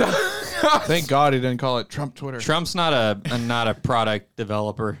 Thank God he didn't call it Trump Twitter. Trump's not a product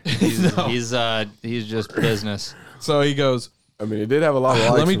developer. He's just business. So he goes, I mean, it did have a lot of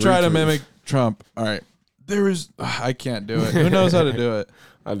likes. let me and try to retweets. mimic Trump. All right. I can't do it. Who knows how to do it?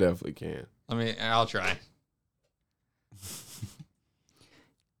 I definitely can. I'll try.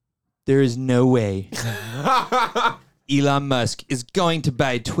 There is no way Elon Musk is going to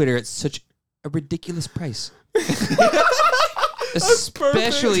buy Twitter at such a ridiculous price.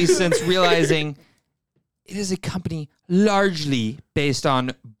 Especially since realizing it is a company largely based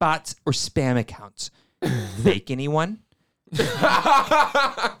on bots or spam accounts. Fake anyone?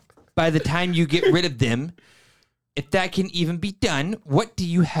 By the time you get rid of them, if that can even be done, what do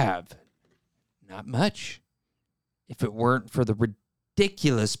you have? Not much. If it weren't for the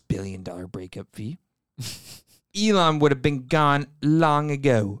ridiculous $1 billion breakup fee, Elon would have been gone long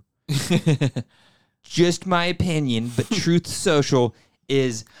ago. Just my opinion, but Truth Social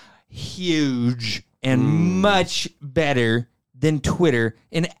is huge and much better than Twitter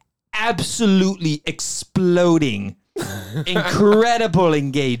and absolutely exploding. Incredible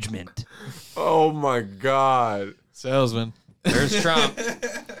engagement. Oh my God. Salesman. There's Trump.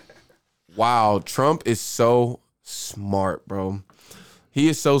 Wow, Trump is so smart, bro. He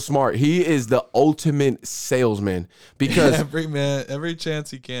is so smart. He is the ultimate salesman because every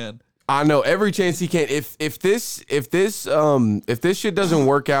chance he can. I know every chance he can. If this shit doesn't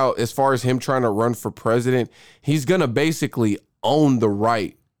work out as far as him trying to run for president, he's gonna basically own the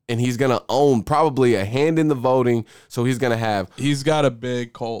right. And he's going to own probably a hand in the voting. So he's going to have... He's got a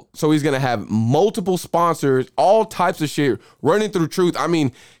big cult. So he's going to have multiple sponsors, all types of shit running through Truth. I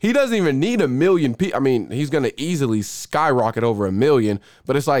mean, he doesn't even need 1 million people. I mean, he's going to easily skyrocket over 1 million.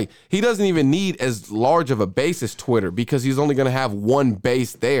 But it's like, he doesn't even need as large of a base as Twitter because he's only going to have one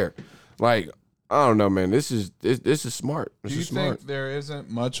base there. Like, I don't know, man. This is smart. This Do you is smart. think there isn't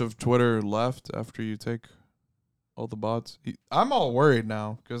much of Twitter left after you take All the bots. I'm all worried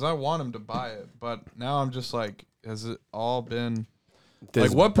now because I want him to buy it, but now I'm just like, has it all been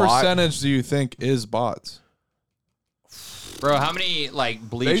like what percentage do you think is bots? Bro, how many like They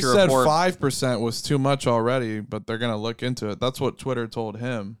Bleacher said Report? 5% was too much already, but they're gonna look into it. That's what Twitter told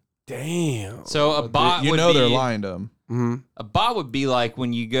him. Damn. So a bot You would know be they're lying to him. Mm-hmm. a bot would be like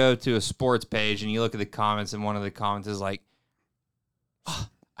when you go to a sports page and you look at the comments and one of the comments is like, "Oh,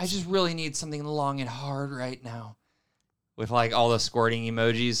 I just really need something long and hard right now," with like all the squirting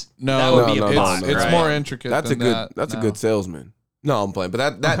emojis. No, that would be a no, bot. it's right? more intricate. That's than a good. that. That's No. a good salesman. No, I'm playing,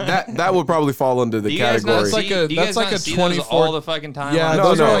 but that would probably fall under the Do you guys not category. see, do you guys that's like not a see those 24 all the fucking time? Yeah, on No,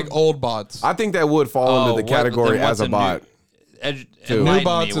 those no. are like old bots. I think that would fall under the category then as a bot. New New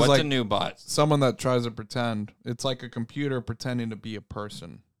bots me. is What's like- a new bot? Someone that tries to pretend. It's like a computer pretending to be a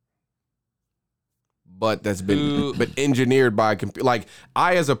person. But that's been engineered by a computer. Like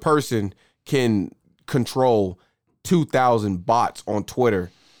I, as a person, can control 2,000 bots on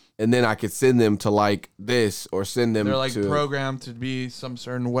Twitter, and then I could send them to like this or send them. They're like to, programmed to be some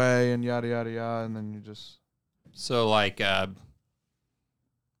certain way and yada yada yada, and then you just So like So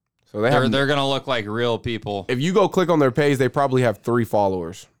they have. they're gonna look like real people. If you go click on their page, they probably have 3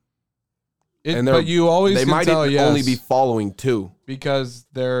 followers, and but you always they can might tell, only be yes, following 2. because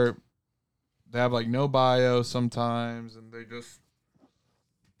they have like no bio sometimes, and they just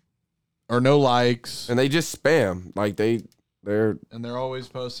or no likes, And they just spam. Like they're and they're always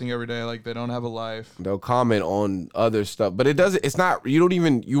posting every day like they don't have a life. they'll comment on other stuff, but it's not.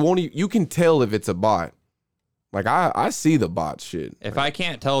 You can tell if it's a bot. Like I see the bot shit. If I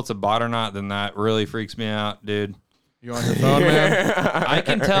can't tell it's a bot or not, then that really freaks me out, dude. You on your phone, man? I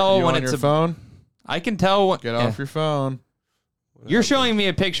can tell You when on it's your a phone? I can tell when Get off your phone. You're showing me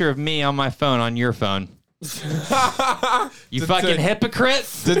a picture of me on my phone on your phone. You fucking hypocrite.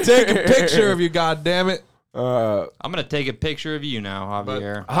 To take a picture of you, goddammit. Uh, I'm gonna take a picture of you now,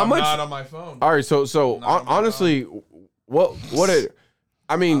 Javier. How I'm much- not on my phone. all right, so Not on my honestly,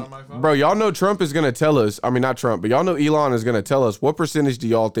 I mean, Not on my phone. bro, y'all know Trump is gonna tell us. I mean, not Trump, but y'all know Elon is gonna tell us what percentage do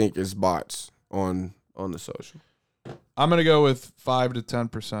y'all think is bots on the social? I'm gonna go with 5 to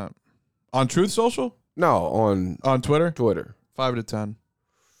 10% on Truth Social, No, on on Twitter. Twitter. 5 to 10,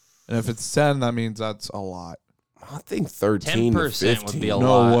 and if it's 10, that means that's a lot. I think 13 to 10% 15. would be a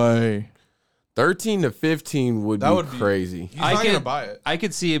No lot. way. 13 to 15 would That be would be- crazy. He's I not gonna could- buy it. I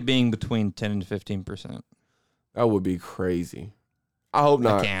could see it being between 10 and 15%. That would be crazy. I hope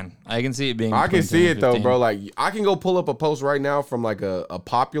not. I can see it being. I can between see 10 it and though, 15. bro. Like I can go pull up a post right now from like a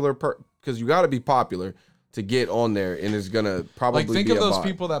popular because you got to be popular to get on there, and it's gonna probably Like think be of a those bot.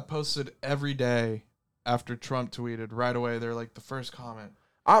 people that posted every day after Trump tweeted. Right away, they're like the first comment.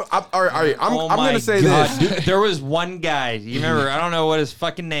 All right. I'm Oh my gonna say God, this. dude, there was one guy. You remember? I don't know what his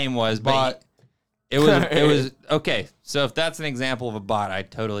fucking name was, but Bot. it was okay. So if that's an example of a bot, I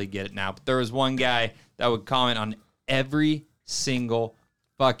totally get it now. But there was one guy that would comment on every single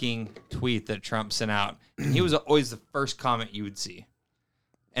fucking tweet that Trump sent out. And he was always the first comment you would see.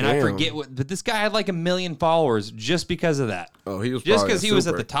 And I Damn. forget what, but this guy had like 1 million followers just because of that. Oh, he was Just probably because a he was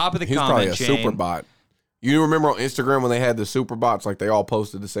at super- the top of the He's probably comment a chain. super bot. You remember on Instagram when they had the super bots? Like they all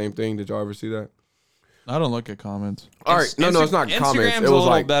posted the same thing. Did y'all ever see that? I don't look at comments. All right, no, it's not comments. Instagram's It a was little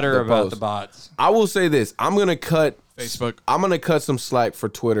like better the about post. the bots. I will say this: I'm gonna cut Facebook. some slack for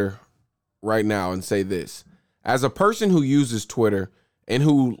Twitter right now and say this: as a person who uses Twitter and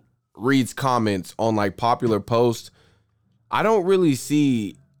who reads comments on like popular posts, I don't really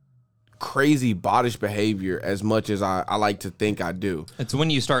see crazy bottish behavior as much as I like to think I do. It's when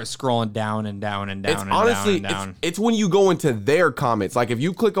you start scrolling down and down and down It's and honestly, down and down. it's when you go into their comments. Like if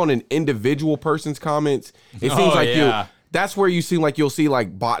you click on an individual person's comments, it seems Oh, like yeah. that's where you seem like you'll see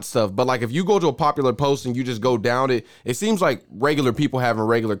like bot stuff. But like if you go to a popular post and you just go down it, it seems like regular people having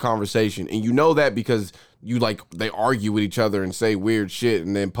regular conversation. And you know that because you like they argue with each other and say weird shit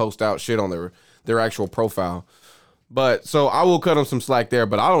and then post out shit on their actual profile. But so I will cut them some slack there,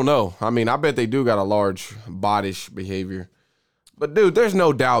 but I don't know. I mean, I bet they do got a large bottish behavior. But dude, there's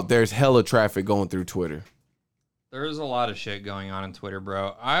no doubt there's hella traffic going through Twitter. There's a lot of shit going on Twitter,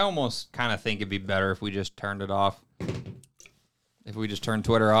 bro. I almost kind of think it'd be better if we just turned it off. If we just turned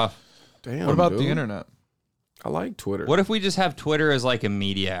Twitter off. Damn. What about dude. the internet? I like Twitter. What if we just have Twitter as like a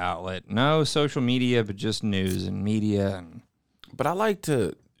media outlet? No social media, but just news and media. And But I like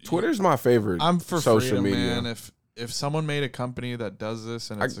to. Twitter's my favorite. I'm for social freedom, media. man. If someone made a company that does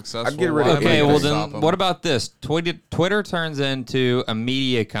this and it's I'd successful, get rid of why am I okay, gonna well stop then, 'em? what about this? Twitter turns into a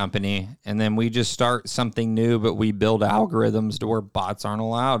media company, and then we just start something new, but we build algorithms to where bots aren't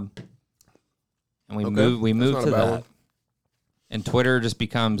allowed, and we Okay, move that's not to a bad that, one. and Twitter just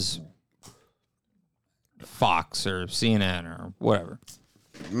becomes Fox or CNN or whatever.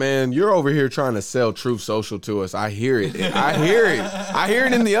 Man, you're over here trying to sell Truth Social to us. I hear it. I hear it. I hear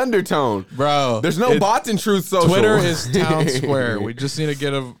it in the undertone. Bro, There's no bots in Truth Social. Twitter is town square. We just need to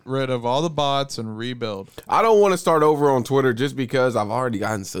get rid of all the bots and rebuild. I don't want to start over on Twitter just because I've already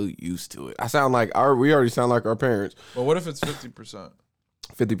gotten so used to it. We already sound like our parents. But what if it's 50%?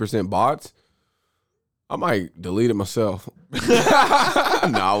 50% bots? I might delete it myself. No,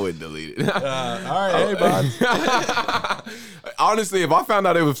 I wouldn't delete it. All right, hey, bots. Honestly, if I found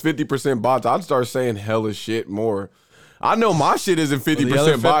out it was 50% bots, I'd start saying hella shit more. I know my shit isn't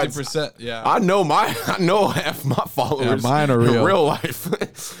 50% bots. 50%, yeah. I know half my followers. Yeah, mine are real. In real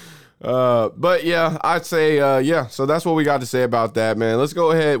life. But yeah, I'd say yeah. So that's what we got to say about that, man. Let's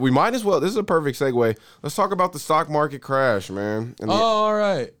go ahead. We might as well. This is a perfect segue. Let's talk about the stock market crash, man. All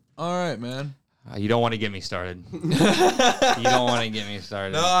right, man. You don't want to get me started. You don't want to get me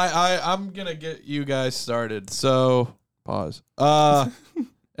started. No, I'm gonna get you guys started. So pause.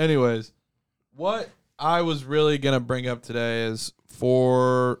 Anyways, what I was really gonna bring up today is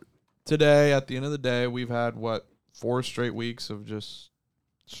for today. At the end of the day, we've had 4 straight weeks of just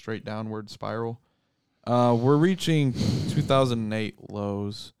straight downward spiral. We're reaching 2008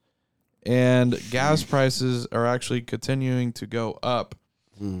 lows, and gas prices are actually continuing to go up.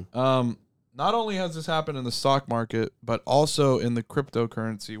 Not only has this happened in the stock market, but also in the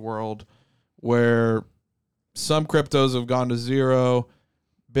cryptocurrency world, where some cryptos have gone to zero.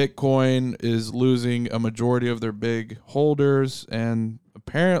 Bitcoin is losing a majority of their big holders, and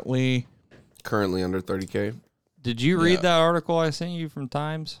apparently currently under 30K. Did you read that article I sent you from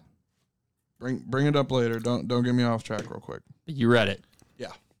Times? Bring it up later. Don't get me off track real quick. You read it?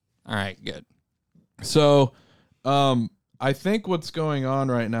 Yeah. All right, good. So, I think what's going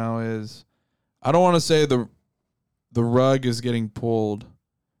on right now is, I don't want to say the rug is getting pulled.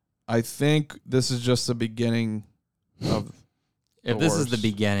 I think this is just the beginning of If this is the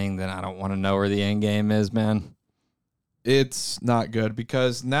beginning, then I don't want to know where the end game is, man. It's not good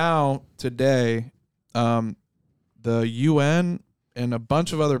because now, today, the UN and a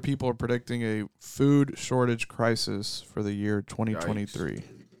bunch of other people are predicting a food shortage crisis for the year 2023.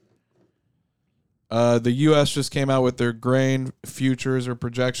 Yikes. The U.S. just came out with their grain futures or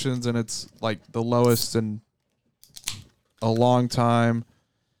projections, and it's like the lowest in a long time.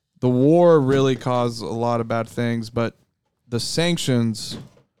 The war really caused a lot of bad things, but the sanctions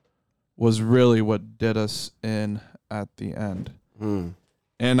was really what did us in at the end.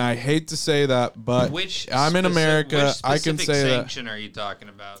 And I hate to say that, but I'm in America. I can say that. Which sanction are you talking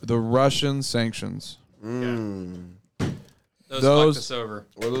about? The Russian sanctions. Those fucked us over.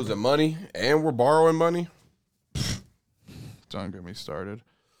 We're losing money and we're borrowing money. Don't get me started.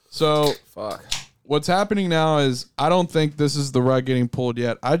 So, fuck. What's happening now is I don't think this is the rug getting pulled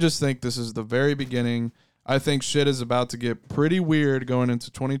yet. I just think this is the very beginning. I think shit is about to get pretty weird going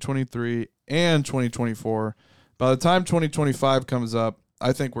into 2023 and 2024. By the time 2025 comes up,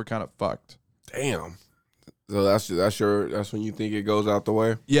 I think we're kind of fucked. Damn. So that's when you think it goes out the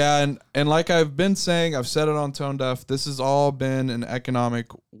way? Yeah, and like I've been saying, I've said it on Tone Deaf, this has all been an economic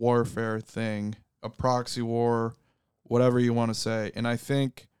warfare thing, a proxy war, whatever you want to say. And I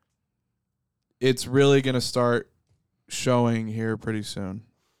think it's really going to start showing here pretty soon.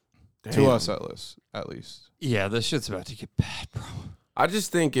 Damn. To us, at least. Yeah, this shit's about to get bad, bro. I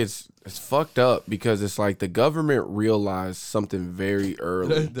just think it's fucked up because it's like the government realized something very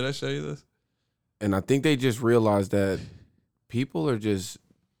early. Did I show you this? And I think they just realized that people are just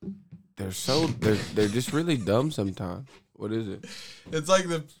they're just really dumb sometimes. What is it? It's like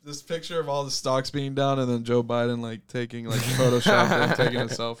this picture of all the stocks being down and then Joe Biden like taking like Photoshop and taking a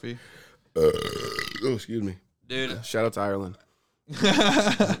selfie. Oh, excuse me. Dude. Shout out to Ireland.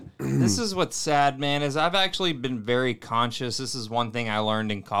 This is what's sad, man, is I've actually been very conscious. This is one thing I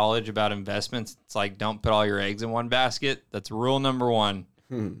learned in college about investments. It's like, don't put all your eggs in one basket. That's rule number 1.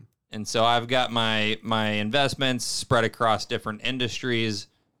 And so I've got my investments spread across different industries,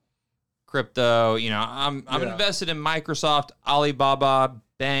 crypto. You know, I'm invested in Microsoft, Alibaba,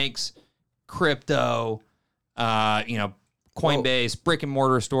 banks, crypto, Coinbase, brick and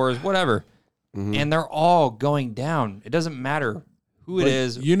mortar stores, whatever. And they're all going down. It doesn't matter who it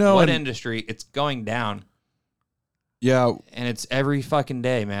is, what industry, it's going down. Yeah. And it's every fucking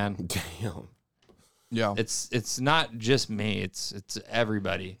day, man. Damn. Yeah. It's not just me. It's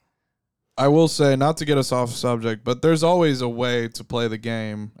everybody. I will say, not to get us off subject, but there's always a way to play the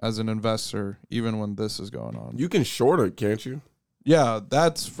game as an investor, even when this is going on. You can short it, can't you? Yeah,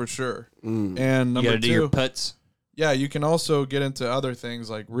 that's for sure. And number 2, you gotta do your puts. Yeah, you can also get into other things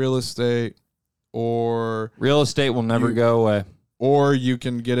like real estate, or real estate will never go away. Or you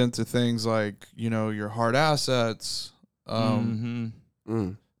can get into things like, your hard assets. They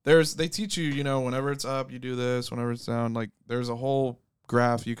teach you, whenever it's up, you do this. Whenever it's down, like there's a whole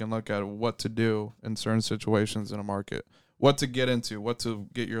graph you can look at what to do in certain situations in a market, what to get into, what to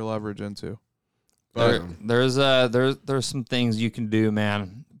get your leverage into. But there's some things you can do,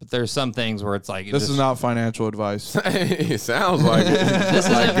 man. But there's some things where it's like this is not financial advice. It sounds like it. This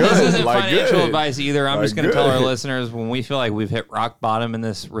isn't financial advice either. I'm just going to tell our listeners, when we feel like we've hit rock bottom in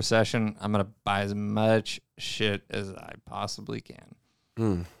this recession, I'm going to buy as much shit as I possibly can.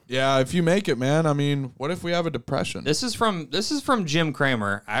 Yeah, if you make it, man. I mean, what if we have a depression? This is from Jim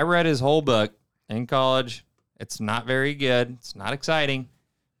Cramer. I read his whole book in college. It's not very good. It's not exciting.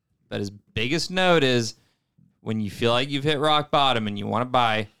 But his biggest note is, when you feel like you've hit rock bottom and you want to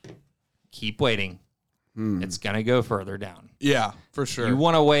buy, keep waiting. It's going to go further down. Yeah, for sure. You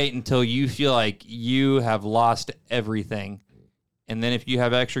want to wait until you feel like you have lost everything. And then if you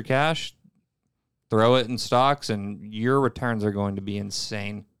have extra cash, throw it in stocks and your returns are going to be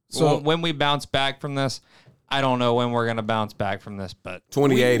insane. So when we bounce back from this, I don't know when we're going to bounce back from this, but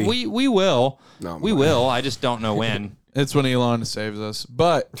 2080. We will. No, we will. I just don't know when. It's when Elon saves us.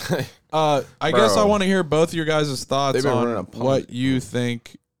 But I guess I want to hear both of your guys' thoughts on what you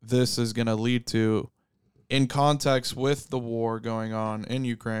think this is going to lead to in context with the war going on in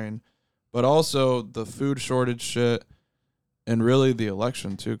Ukraine, but also the food shortage shit and really the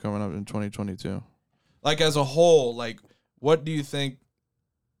election, too, coming up in 2022. Like, as a whole, like, what do you think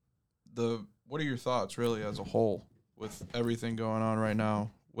what are your thoughts, really, as a whole, with everything going on right now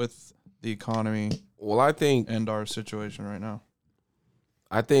with the economy? Well, I think, and our situation right now.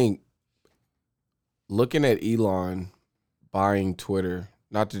 I think looking at Elon buying Twitter,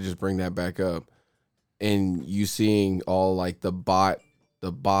 not to just bring that back up, and you seeing all like the bots.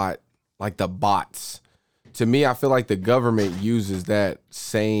 To me, I feel like the government uses that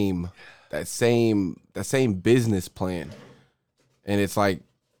same business plan, and it's like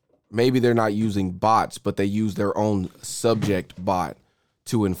maybe they're not using bots, but they use their own subject bot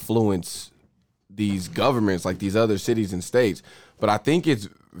to influence these governments, like these other cities and states. But I think it's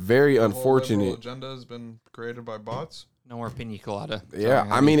very unfortunate. The agenda has been created by bots. No more pina colada. Yeah,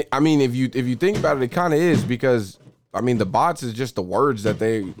 I mean, if you think about it, it kind of is, because I mean, the bots is just the words that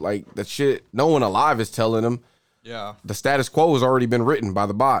they like. That shit, no one alive is telling them. Yeah, the status quo has already been written by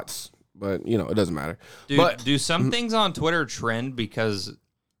the bots, but it doesn't matter. Do some things on Twitter trend because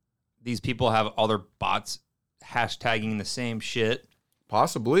these people have other bots hashtagging the same shit?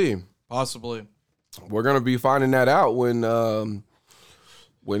 Possibly. We're gonna be finding that out when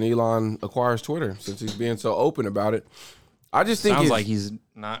Elon acquires Twitter, since he's being so open about it. I just think sounds like he's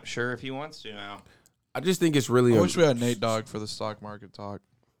not sure if he wants to now. I just think it's really. I wish we had Nate Dogg for the stock market talk.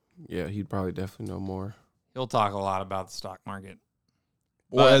 Yeah, he'd probably definitely know more. He'll talk a lot about the stock market.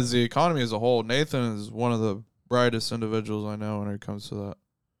 Well, as the economy as a whole, Nathan is one of the brightest individuals I know when it comes to that.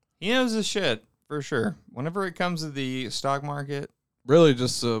 He knows his shit, for sure. Whenever it comes to the stock market. Really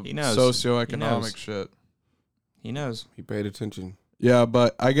just the socioeconomic shit. He knows. He paid attention. Yeah,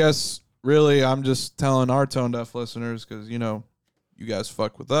 but I guess really I'm just telling our tone deaf listeners, because, you guys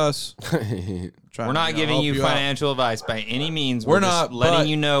fuck with us. We're not giving you financial advice by any means. We're not just letting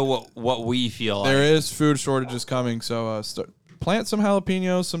you know what we feel like. There is food shortages coming, so plant some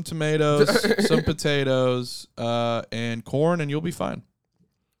jalapenos, some tomatoes, some potatoes, and corn, and you'll be fine.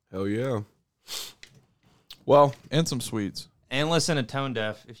 Hell yeah. Well, and some sweets. And listen to Tone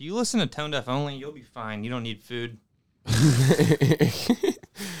Deaf. If you listen to Tone Deaf only, you'll be fine. You don't need food.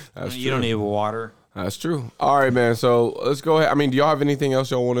 You don't need water. That's true. All right, man. So let's go ahead. I mean, do y'all have anything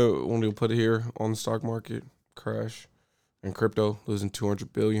else y'all want to put here on the stock market crash and crypto losing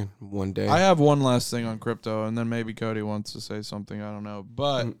 $200 billion one day? I have one last thing on crypto, and then maybe Cody wants to say something. I don't know,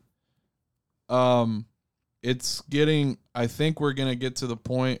 but it's getting. I think we're gonna get to the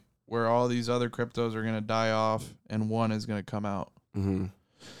point where all these other cryptos are gonna die off, and one is gonna come out. Mm-hmm.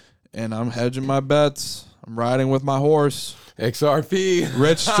 And I'm hedging my bets. I'm riding with my horse. XRP.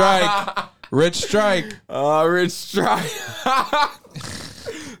 Rich Strike. Rich Strike. Rich Strike.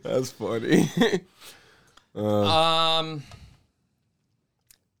 That's funny.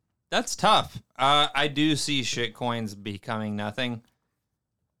 That's tough. I do see shit coins becoming nothing.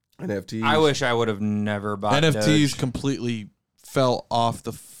 NFTs. I wish I would have never bought NFTs. Doge. Completely fell off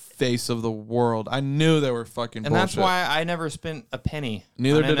the face of the world. I knew they were fucking bullshit. And that's why I never spent a penny.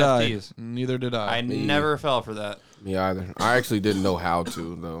 Neither on did NFTs. Neither did I. I never fell for that. Me either. I actually didn't know how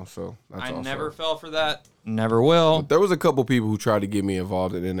to though, so that's I also. never fell for that. Never will. There was a couple people who tried to get me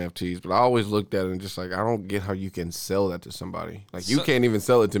involved in NFTs, but I always looked at it and just like, I don't get how you can sell that to somebody. Like, you can't even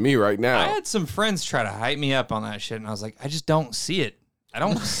sell it to me right now. I had some friends try to hype me up on that shit, and I was like, I just don't see it. I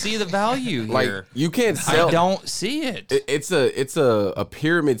don't see the value Like, here. you can't sell. I don't see it. It's a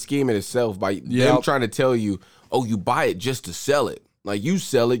pyramid scheme in itself by them trying to tell you, oh, you buy it just to sell it. Like, you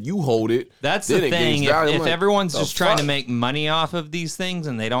sell it, you hold it. That's then the it gains thing. value. If I'm like, everyone's the just trying to fuck? make money off of these things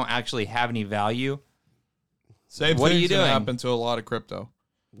and they don't actually have any value, Same What are thing's you gonna doing? happen to a lot of crypto.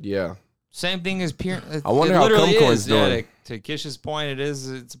 Yeah. same thing as pyramid. I wonder it how literally Cumcoin's is. Yeah, doing. to Kish's point,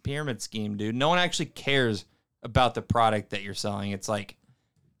 it's a pyramid scheme, dude. No one actually cares about the product that you're selling. It's like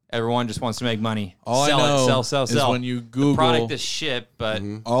everyone just wants to make money. All sell I know it, sell. is when you Google the product is shit, but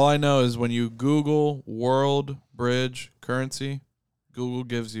All I know is when you Google world bridge currency, Google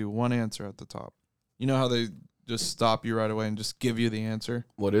gives you one answer at the top. You know how they just stop you right away and just give you the answer?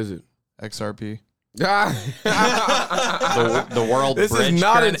 What is it? XRP. the world This bridge is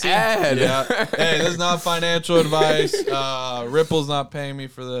not currency. an ad. Yeah. Hey, this is not financial advice. Ripple's not paying me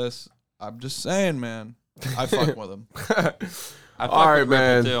for this. I'm just saying, man. I fuck with them. I fuck All right, with Ripple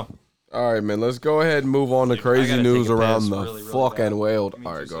man. too. All right, man. Let's go ahead and move on to Dude, I crazy gotta news take a around piss the really, really fucking bad. world. Give me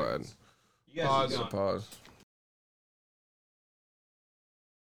All right, 2 go ahead. seconds. You guys Pause. keep going. Pause.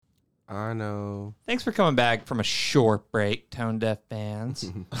 I know. Thanks for coming back from a short break, Tone Deaf Bands.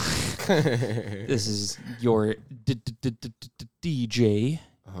 This is your DJ,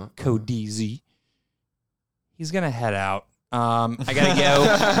 Code DZ. He's going to head out. I got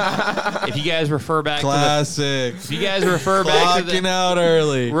to go. If you guys refer back Classic. if you guys refer back to Clocking the... out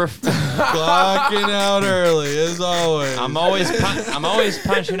early. Clocking out early, as always. I'm always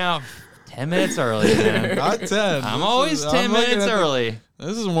punching out 10 minutes early, man. Not 10. I'm always 10 minutes early.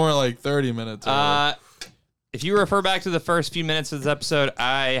 This is more like 30 minutes early. If you refer back to the first few minutes of this episode,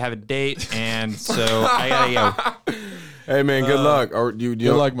 I have a date, and so I gotta go. Hey, man, good luck. Or Good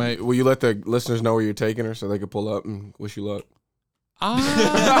luck, mate. Will you let the listeners know where you're taking her so they can pull up and wish you luck?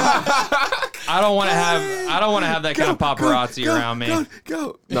 I don't want to have that kind of paparazzi around me.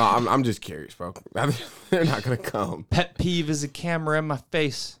 Go. No, I'm just curious, bro. They're not gonna come. Pet peeve is a camera in my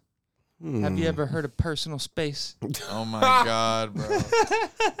face. Have you ever heard of personal space? Oh my God, bro.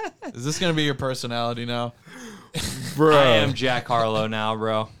 Is this going to be your personality now? Bro, I am Jack Harlow now,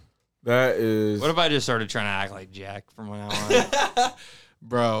 bro. that is. What if I just started trying to act like Jack from now on?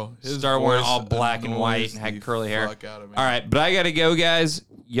 Bro. his Start wearing voice all black and white annoys and had the curly hair. fuck out of me. All right, but I gotta go, guys.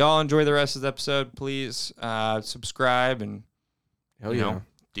 Y'all enjoy the rest of the episode. Please subscribe and Hell you yeah. know,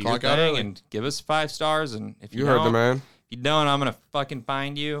 do Clock your out thing early. and give us 5 stars. And if You heard the don't, man. if you don't, I'm gonna fucking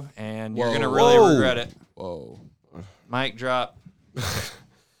find you, and you're Whoa. gonna really Whoa. regret it. Whoa. Mic drop.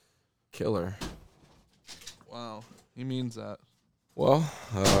 Killer. Wow. He means that. Well,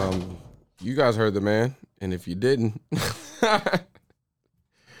 you guys heard the man, and if you didn't,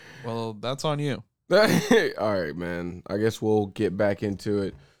 Well, that's on you. all right, man. I guess we'll get back into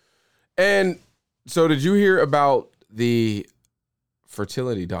it. And so, did you hear about the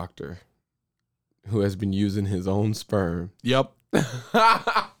fertility doctor who has been using his own sperm? Yep.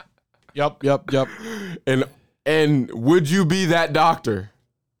 Yep. And would you be that doctor?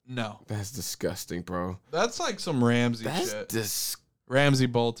 No. That's disgusting, bro. That's like some Ramsey That's shit. disgusting. Ramsey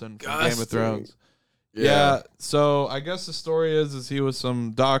Bolton from Game of Thrones. Yeah. So I guess the story is he was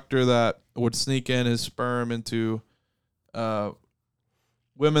some doctor that would sneak in his sperm into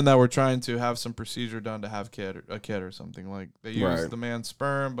women that were trying to have some procedure done to have a kid or something. Like they used the man's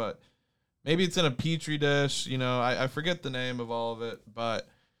sperm, but maybe it's in a petri dish. You know, I forget the name of all of it, but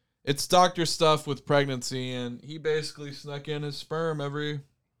it's doctor stuff with pregnancy, and he basically snuck in his sperm every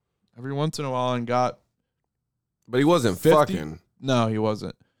once in a while and got. But he wasn't 50? fucking. No, he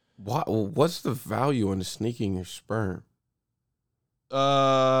wasn't. What's the value in sneaking your sperm?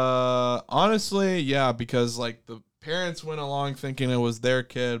 Honestly, yeah, because like the parents went along thinking it was their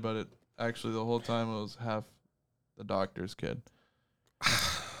kid, but it actually the whole time it was half the doctor's kid.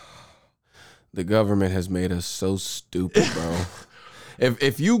 The government has made us so stupid, bro.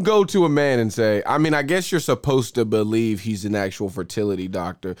 If you go to a man and say, I mean, I guess you're supposed to believe he's an actual fertility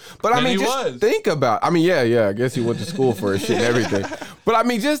doctor, but I And mean, he just was. think about. I mean, yeah, I guess he went to school for his shit and everything. But I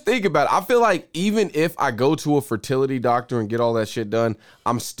mean, just think about it. I feel like even if I go to a fertility doctor and get all that shit done,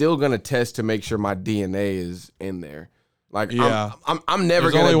 I'm still gonna test to make sure my DNA is in there. Like, Yeah. I'm never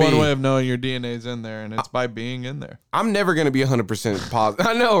There's gonna only be. one way of knowing your DNA's in there, and it's by being in there. I'm never going to be 100% positive.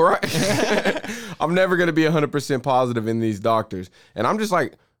 I know, right? I'm never going to be 100% positive in these doctors. And I'm just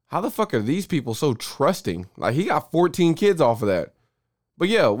like, how the fuck are these people so trusting? Like, he got 14 kids off of that. But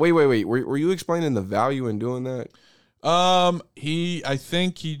yeah, wait. Were you explaining the value in doing that? I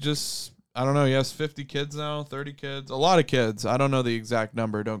think he just, I don't know. He has 50 kids now, 30 kids, a lot of kids. I don't know the exact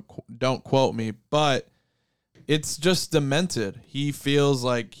number. Don't quote me, but it's just demented. He feels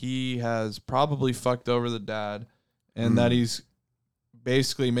like he has probably fucked over the dad, and that he's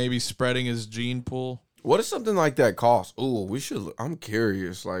basically maybe spreading his gene pool. What does something like that cost? Ooh, we should. I'm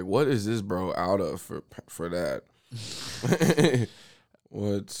curious. Like, what is this bro out of for that?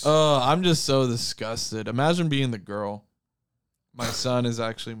 What's? I'm just so disgusted. Imagine being the girl. My son is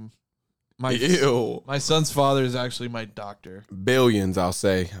actually Ew. my son's father is actually my doctor. Billions, I'll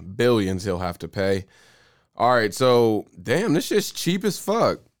say. Billions he'll have to pay. All right, so damn, this shit's cheap as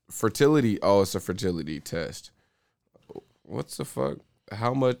fuck. Fertility. Oh, it's a fertility test. What's the fuck?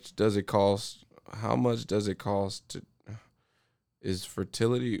 How much does it cost? How much does it cost to? Is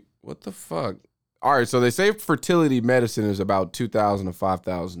fertility? What the fuck? All right, so they say fertility medicine is about $2,000 to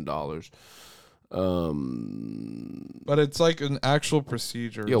 $5,000. But it's like an actual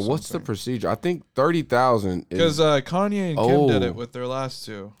procedure. Yeah, what's the procedure? I think 30,000. Because Kanye and Kim did it with their last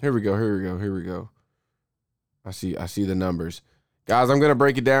two. Here we go. I see the numbers. Guys, I'm going to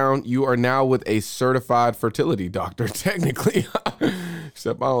break it down. You are now with a certified fertility doctor, technically.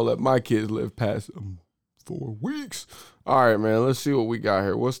 Except I don't let my kids live past 4 weeks. All right, man, let's see what we got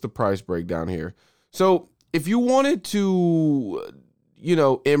here. What's the price breakdown here? So if you wanted to,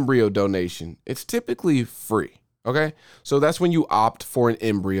 embryo donation, it's typically free, okay? So that's when you opt for an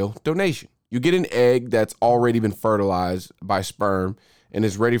embryo donation. You get an egg that's already been fertilized by sperm and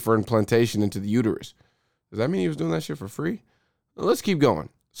is ready for implantation into the uterus. Does that mean he was doing that shit for free? Let's keep going.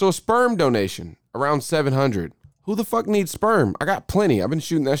 So a sperm donation, around $700. Who the fuck needs sperm? I got plenty. I've been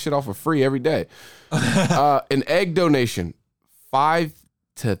shooting that shit off for free every day. An egg donation, $5,000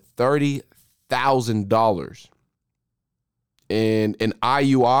 to $30,000. And an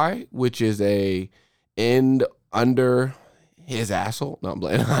IUI, which is a end under his asshole. No, I'm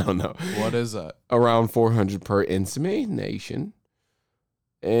playing. I don't know. What is that? Around $400 per insemination.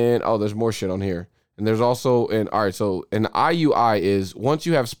 And there's more shit on here. And there's also an IUI is once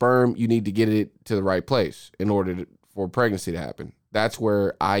you have sperm, you need to get it to the right place in order for pregnancy to happen. That's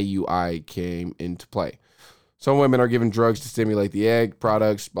where IUI came into play. Some women are given drugs to stimulate the egg,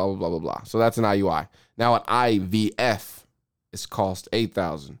 products, blah, blah, blah, blah, blah. So that's an IUI. Now an IVF is cost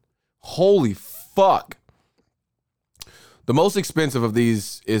 $8,000. Holy fuck. The most expensive of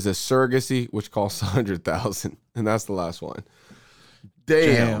these is a surrogacy, which costs $100,000. And that's the last one.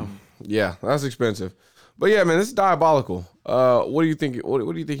 Damn. Yeah, that's expensive. But yeah, man, this is diabolical. What do you think? What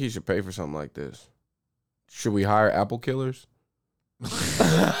do you think he should pay for something like this? Should we hire apple killers?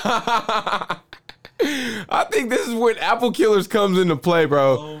 I think this is when apple killers comes into play,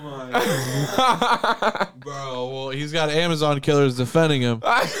 bro. Oh my god. Bro, well, he's got Amazon killers defending him. No,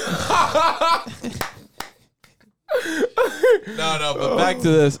 but back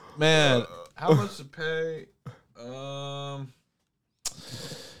to this. Man, how much to pay?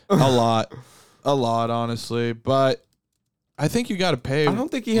 A lot, honestly. But I think you got to pay. I don't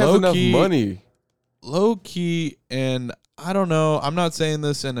think he has enough money. Low key, and I don't know. I'm not saying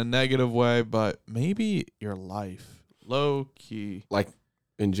this in a negative way, but maybe your life. Low key. Like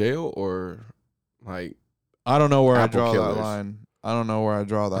in jail or like. I don't know where I apple draw killers. that line. I don't know where I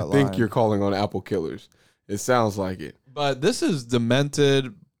draw that line. I think you're calling on apple killers. It sounds like it. But this is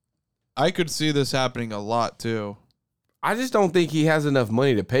demented. I could see this happening a lot too. I just don't think he has enough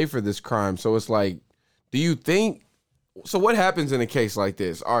money to pay for this crime. So it's like, do you think? So what happens in a case like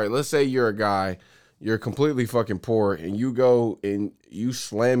this? All right, let's say you're a guy, you're completely fucking poor, and you go and you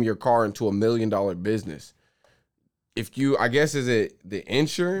slam your car into $1 million business. If you, I guess, is it the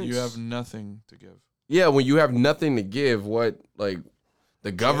insurance? You have nothing to give. Yeah, when you have nothing to give, what, like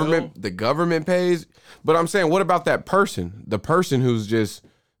the government pays? But I'm saying, what about that person? The person who's just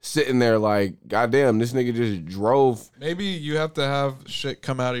sitting there like, goddamn, this nigga just drove. Maybe you have to have shit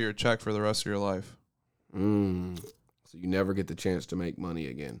come out of your check for the rest of your life. So you never get the chance to make money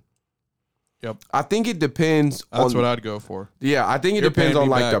again. Yep. I think it depends. That's what I'd go for. Yeah, I think it depends on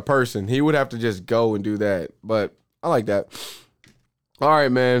like the person. He would have to just go and do that. But I like that. All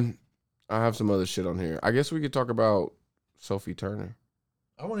right, man. I have some other shit on here. I guess we could talk about Sophie Turner.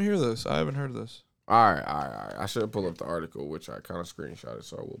 I want to hear this. I haven't heard this. All right. I should pull up the article, which I kind of screenshotted,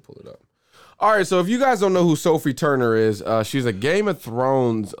 so I will pull it up. All right, so if you guys don't know who Sophie Turner is, she's a Game of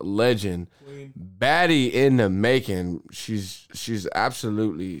Thrones legend, baddie in the making. She's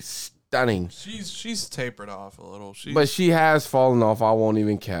absolutely stunning. She's tapered off a little. But she has fallen off. I won't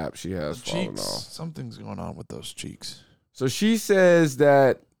even cap. She has fallen off. Something's going on with those cheeks. So she says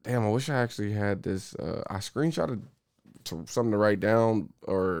that. Damn, I wish I actually had this. I screenshotted something to write down,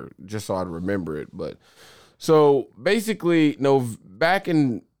 or just so I'd remember it. But So basically, no, back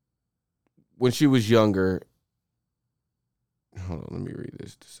in when she was younger. Hold on, let me read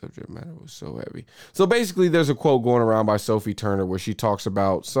this. The subject matter was so heavy. So basically, there's a quote going around by Sophie Turner where she talks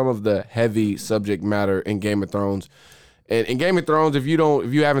about some of the heavy subject matter in Game of Thrones. And in Game of Thrones, if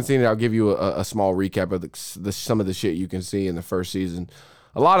you haven't seen it, I'll give you a small recap of some of the shit you can see in the first season.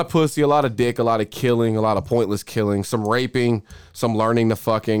 A lot of pussy, a lot of dick, a lot of killing, a lot of pointless killing, some raping, some learning to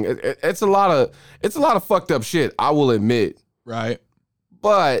fucking. It's a lot of fucked up shit, I will admit. Right.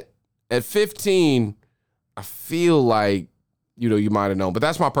 But at 15, I feel like, you might have known. But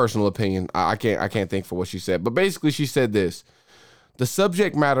that's my personal opinion. I can't think for what she said. But basically, she said this. The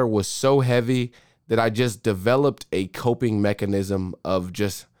subject matter was so heavy that I just developed a coping mechanism of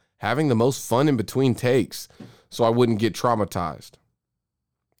just having the most fun in between takes so I wouldn't get traumatized.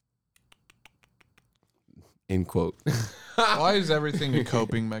 End quote. Why is everything a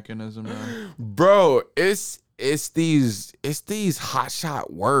coping mechanism now? Bro, it's these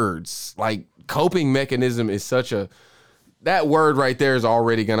hotshot words. Like, coping mechanism is such a... That word right there is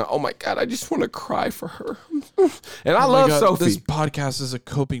already gonna, oh my God, I just want to cry for her. And I love Sophie. This podcast is a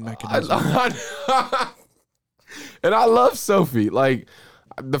coping mechanism. And I love Sophie. Like,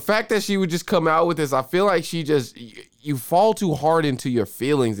 the fact that she would just come out with this, I feel like you fall too hard into your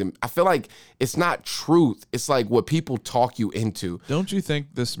feelings. And I feel like it's not truth. It's like what people talk you into. Don't you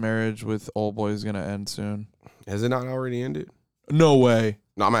think this marriage with Old Boy is going to end soon? Has it not already ended? No way.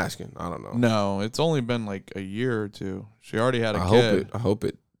 No, I'm asking. I don't know. No, it's only been like a year or two. She already had a kid. I hope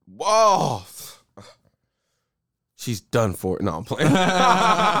it. Whoa. She's done for it. No, I'm playing.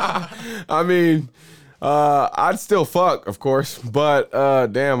 I mean, I'd still fuck, of course, but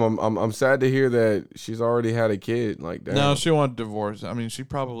damn, I'm sad to hear that she's already had a kid. Like, damn. No, she wanted divorce. I mean, she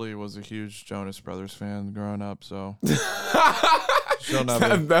probably was a huge Jonas Brothers fan growing up, so she'll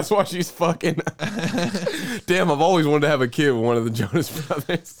never. That's why she's fucking. Damn, I've always wanted to have a kid with one of the Jonas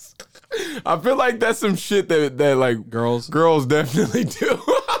Brothers. I feel like that's some shit that like girls definitely do.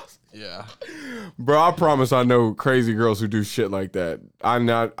 Yeah. Bro, I promise I know crazy girls who do shit like that.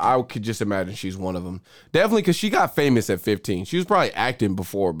 I could just imagine she's one of them. Definitely, because she got famous at 15. She was probably acting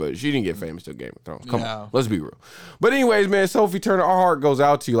before, but she didn't get famous till Game of Thrones. Come on, let's be real. But anyways, man, Sophie Turner, our heart goes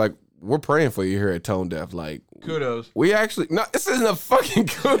out to you. Like, we're praying for you here at Tone Deaf. Like, kudos. We actually, no, this isn't a fucking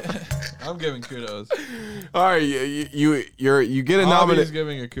kudos. I'm giving kudos. All right, you get a nomination.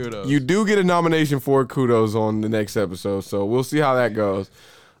 Giving a kudos. You do get a nomination for kudos on the next episode, so we'll see how that goes.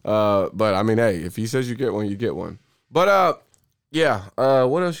 But I mean, hey, if he says you get one, you get one. But yeah.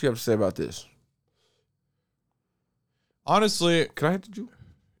 What else you have to say about this? Honestly, can I hit the Jew?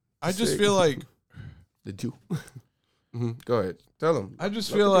 I just feel like the Jew. Go ahead, tell him. I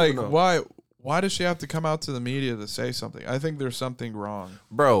just feel like why does she have to come out to the media to say something? I think there's something wrong,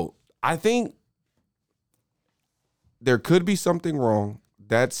 bro. I think there could be something wrong.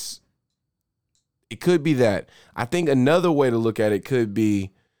 It could be that. I think another way to look at it could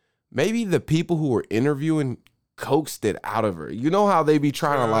be maybe the people who were interviewing coaxed it out of her. You know how they be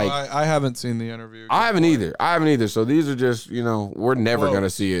trying to like. I haven't seen the interview. I haven't either. So these are just, we're never gonna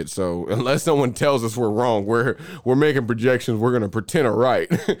see it. So unless someone tells us we're wrong, we're making projections. We're gonna pretend are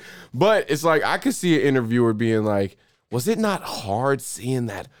right. But it's like I could see an interviewer being like, "Was it not hard seeing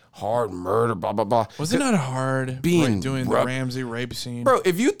that hard murder? Blah blah blah. Was it not hard being doing the Ramsey rape scene, bro?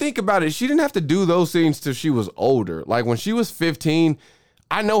 If you think about it, she didn't have to do those scenes till she was older. Like when she was 15."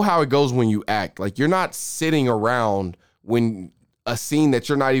 I know how it goes when you act. Like, you're not sitting around when a scene that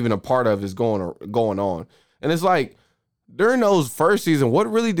you're not even a part of is going on. And it's like, during those first season,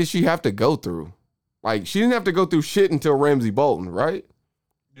 what really did she have to go through? Like, she didn't have to go through shit until Ramsey Bolton, right?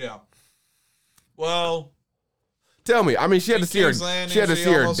 Yeah. Well, tell me. I mean, she had to see her. She had to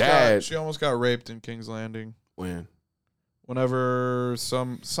see her dad. She almost got raped in King's Landing. When? Whenever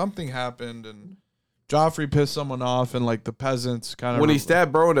something happened and Joffrey pissed someone off, and like the peasants kind of when he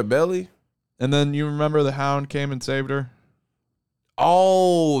stabbed bro in the belly, and then you remember the Hound came and saved her.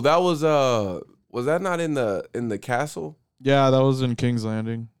 Oh, that was that not in the castle? Yeah, that was in King's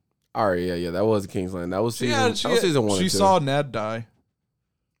Landing. All right, yeah, that was King's Landing. That was season. That was season 1. She saw Ned die.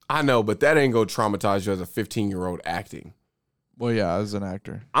 I know, but that ain't gonna traumatize you as a 15-year-old acting. Well, yeah, as an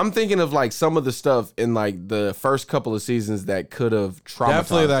actor, I'm thinking of like some of the stuff in like the first couple of seasons that could have traumatized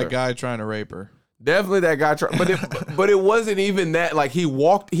definitely that her. guy trying to rape her. Definitely that guy, but it wasn't even that. Like he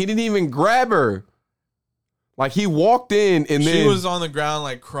didn't even grab her. Like he walked in and she then was on the ground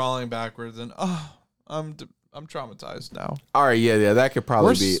like crawling backwards, and I'm traumatized now. All right, yeah, that could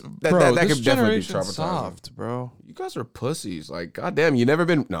probably be that this could definitely be traumatizing. Soft, bro. You guys are pussies. Like, goddamn, you never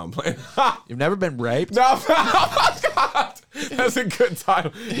been. No, I'm playing. You've never been raped? No, oh my God, that's a good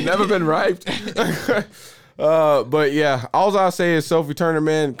title. You never been raped. But yeah, all I'll say is Sophie Turner,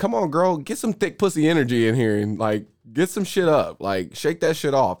 man, come on, girl, get some thick pussy energy in here and like get some shit up. Like shake that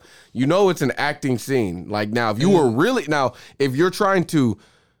shit off. You know it's an acting scene. Like now, if you're trying to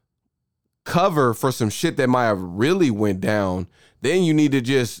cover for some shit that might have really went down, then you need to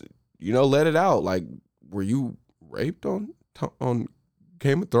just, let it out. Like, were you raped on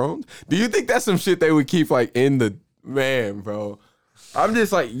Game of Thrones? Do you think that's some shit they would keep like in the man, bro? I'm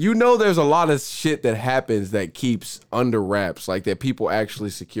just like, there's a lot of shit that happens that keeps under wraps, like that people actually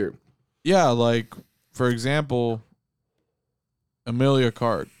secure. Yeah, like for example, Amelia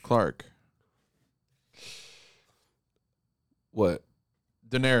Clark. What?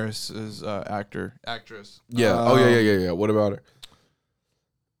 Daenerys is actress. Yeah. Yeah. What about her?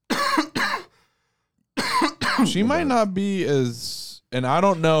 She might not be as, and I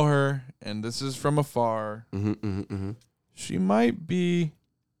don't know her, and this is from afar. She might be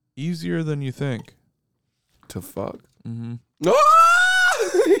easier than you think to fuck. Mm-hmm.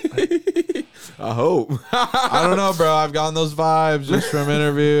 I hope. I don't know, bro. I've gotten those vibes just from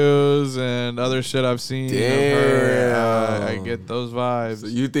interviews and other shit I've seen of her. I get those vibes. So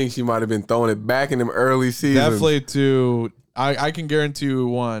you think she might have been throwing it back in them early seasons? Definitely I can guarantee you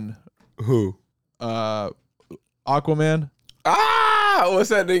one. Who? Aquaman. What's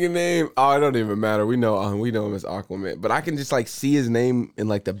that nigga name? Oh, it don't even matter. We know him as Aquaman. But I can just like see his name in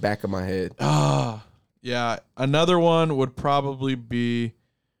like the back of my head. Yeah. Another one would probably be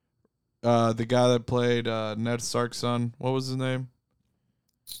the guy that played Ned Stark's son. What was his name?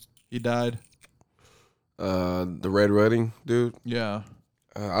 He died. The Red Wedding dude? Yeah.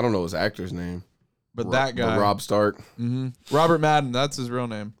 I don't know his actor's name. But that guy. Rob Stark. Mm-hmm. Robert Madden. That's his real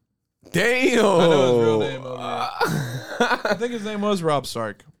name. Damn. I know his real name. I think his name was Rob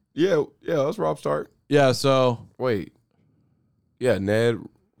Stark. Yeah, that's Rob Stark. Yeah, so. Wait. Yeah, Ned.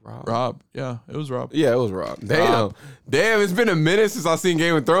 Rob. Yeah, it was Rob. Yeah, it was Rob. Damn. It's been a minute since I've seen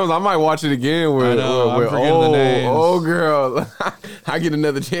Game of Thrones. I might watch it again with the names. Girl. I get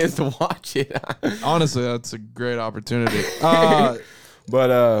another chance to watch it. Honestly, that's a great opportunity.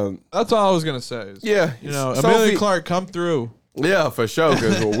 But that's all I was gonna say. Yeah, Amelia Clark, come through. Yeah, for sure.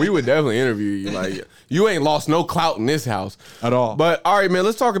 Because we would definitely interview you. Like, you ain't lost no clout in this house at all. But all right, man,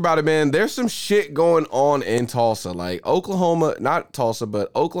 let's talk about it, man. There's some shit going on in Tulsa. Like Oklahoma, not Tulsa,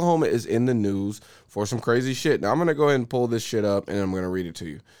 but Oklahoma is in the news for some crazy shit. Now I'm gonna go ahead and pull this shit up and I'm gonna read it to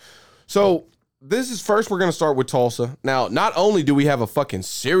you. So we're gonna start with Tulsa. Now, not only do we have a fucking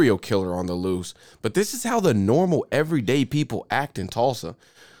serial killer on the loose, but this is how the normal everyday people act in Tulsa.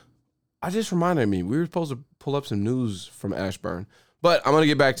 I just reminded me, we were supposed to pull up some news from Ashburn, but I'm going to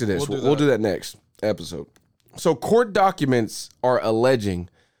get back to this. We'll do that next episode. So court documents are alleging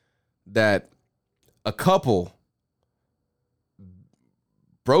that a couple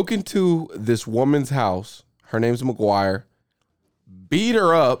broke into this woman's house. Her name's McGuire, beat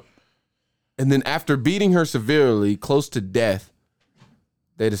her up. And then after beating her severely, close to death,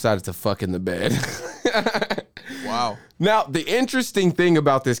 they decided to fuck in the bed. Wow. Now, the interesting thing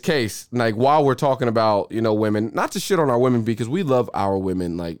about this case, like while we're talking about, women, not to shit on our women because we love our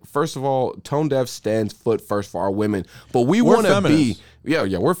women. Like, first of all, Tone Deaf stands foot first for our women. But we're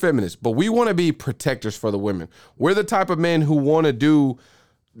feminists. But we want to be protectors for the women. We're the type of men who want to do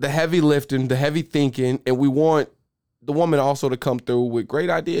the heavy lifting, the heavy thinking, and we want the woman also to come through with great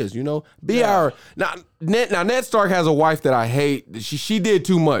ideas, Now Ned Stark has a wife that I hate. She did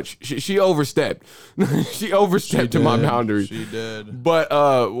too much. She overstepped. She overstepped to my boundaries. She did. But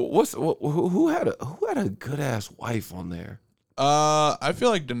who had a good ass wife on there? I feel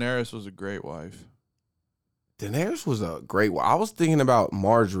like Daenerys was a great wife. Daenerys was a great wife. I was thinking about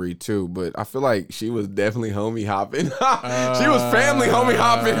Marjorie too, but I feel like she was definitely homie hopping. She was family homie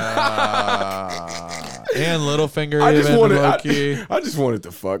hopping. And Littlefinger. I just wanted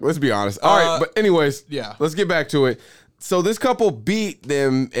to fuck. Let's be honest. All right, but anyways, yeah. Let's get back to it. So this couple beat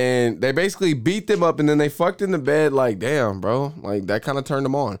them, and they basically beat them up, and then they fucked in the bed. Like, damn, bro. Like that kind of turned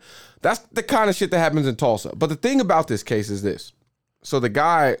them on. That's the kind of shit that happens in Tulsa. But the thing about this case is this. So the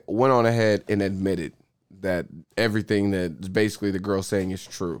guy went on ahead and admitted that everything that basically the girl saying is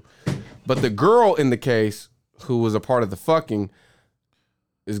true. But the girl in the case, who was a part of the fucking,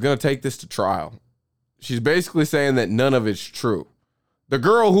 is going to take this to trial. She's basically saying that none of it's true. The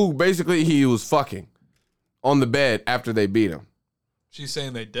girl who basically he was fucking on the bed after they beat him. She's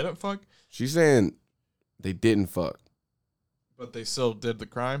saying they didn't fuck? She's saying they didn't fuck. But they still did the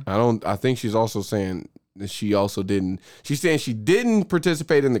crime? I think she's also saying that she also didn't. She's saying she didn't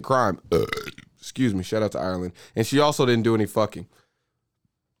participate in the crime. Excuse me. Shout out to Ireland. And she also didn't do any fucking.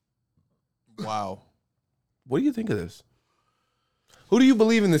 Wow. What do you think of this? Who do you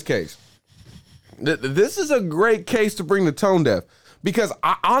believe in this case? This is a great case to bring to Tone Deaf because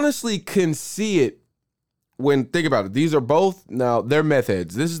I honestly can see it when, think about it. These are both, now they're meth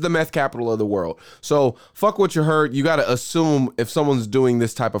heads. This is the meth capital of the world. So fuck what you heard. You got to assume if someone's doing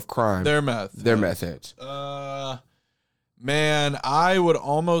this type of crime, They're meth. they're meth heads. Man, I would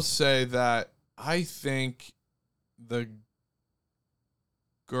almost say that I think the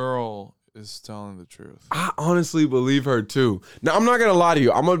girl is telling the truth. I honestly believe her too. Now, I'm not going to lie to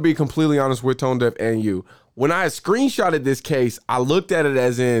you. I'm going to be completely honest with Tone Deaf and you. When I screenshotted this case, I looked at it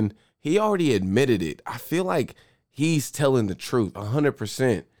as in, he already admitted it. I feel like he's telling the truth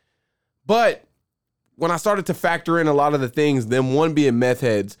 100%. But when I started to factor in a lot of the things, them one being meth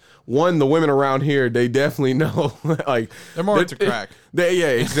heads, one, the women around here, they definitely know. Like They're more into crack. Yeah,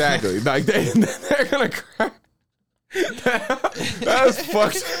 exactly. Like they're going to crack. That's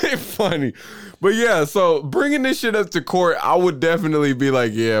fucking funny. But yeah, so bringing this shit up to court, I would definitely be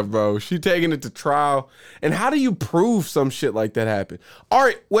like, yeah, bro, she taking it to trial. And how do you prove some shit like that happened? All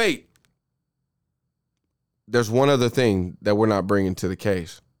right, wait. There's one other thing that we're not bringing to the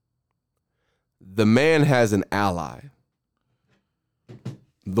case. The man has an ally.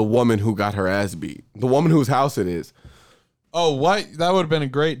 The woman who got her ass beat. The woman whose house it is. Oh, what? That would have been a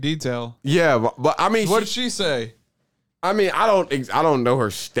great detail. Yeah, but I mean, what did she say? I mean, I don't know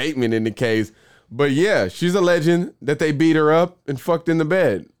her statement in the case, but yeah, she's alleging that they beat her up and fucked in the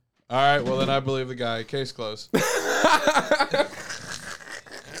bed. All right, well then I believe the guy. Case closed.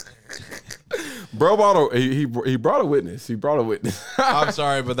 Bro brought he brought a witness. He brought a witness. I'm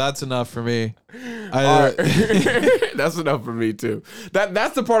sorry, but that's enough for me. All right. That's enough for me too.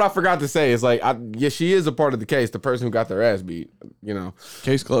 That's the part I forgot to say. Is like, yeah, she is a part of the case. The person who got their ass beat, you know.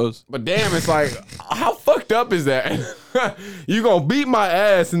 Case closed. But damn, it's like, how fucked up is that? You gonna beat my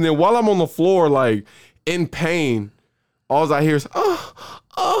ass, and then while I'm on the floor, like in pain, all I hear is, oh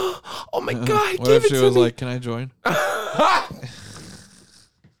my god, What give if it she to was me. like, "Can I join?"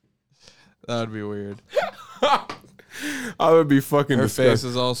 That would be weird. I would be fucking Her disgusted. face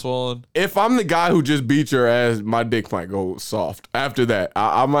is all swollen. If I'm the guy who just beat your ass, my dick might go soft. After that,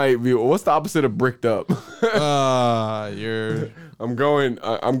 I might be. What's the opposite of bricked up? You're I'm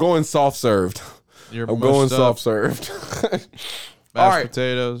going soft served. you're I'm going mushed up. soft served. Mashed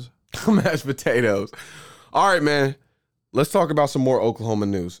potatoes. Mashed potatoes. All right, man. Let's talk about some more Oklahoma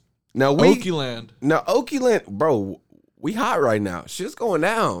news. Now Oakland, bro. We hot right now. Shit's going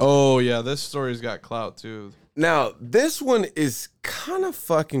down. Oh yeah, this story's got clout too. Now, this one is kind of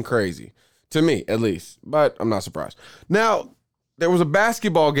fucking crazy. To me, at least. But I'm not surprised. Now, there was a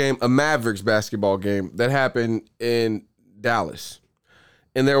basketball game, a Mavericks basketball game, that happened in Dallas.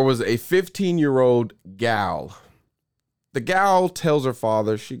 And there was a 15-year-old gal. The gal tells her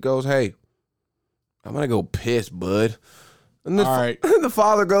father, she goes, "Hey, I'm going to go piss, bud." And All right. the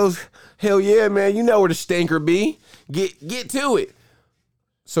father goes, "Hell yeah, man. You know where the stinker be. Get to it."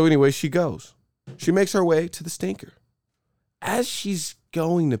 So anyway, she goes. She makes her way to the stinker. As she's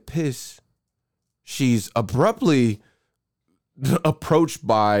going to piss, she's abruptly approached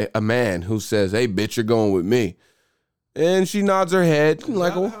by a man who says, "Hey, bitch, you're going with me." And she nods her head. Is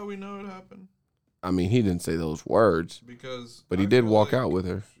like, that well, how we know it happened? I mean, he didn't say those words, but he did walk out with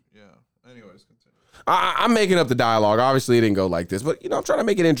her. Yeah. Anyways, continue. I'm making up the dialogue. Obviously, it didn't go like this, but I'm trying to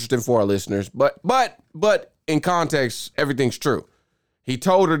make it interesting for our listeners. But in context, everything's true. He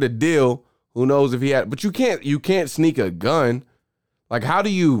told her the deal. Who knows if he had? But you can't sneak a gun. Like, how do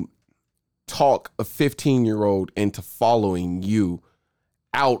you talk a 15-year-old into following you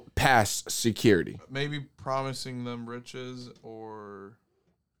out past security? Maybe promising them riches, or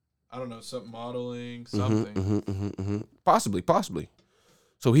I don't know, something modeling, something. Possibly.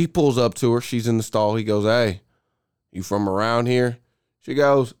 So he pulls up to her. She's in the stall. He goes, "Hey, you from around here?" She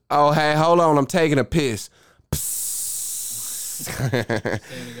goes, "Oh, hey, hold on. I'm taking a piss."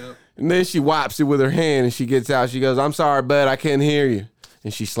 Standing up. And then she wipes it with her hand and she gets out. She goes, "I'm sorry, bud. I couldn't hear you."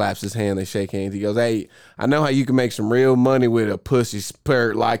 And she slaps his hand. They shake hands. He goes, "Hey, I know how you can make some real money with a pussy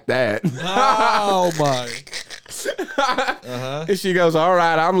spurt like that." Oh, my. And she goes, "All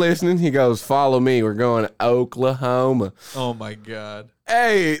right, I'm listening." He goes, "Follow me. We're going to Oklahoma." Oh, my God.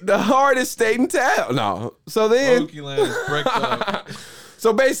 Hey, the hardest state in town. No. So then. Oakland is bricked up.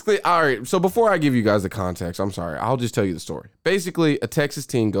 So basically, all right. So before I give you guys the context, I'm sorry. I'll just tell you the story. Basically, a Texas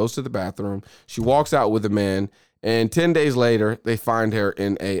teen goes to the bathroom. She walks out with a man. And 10 days later, they find her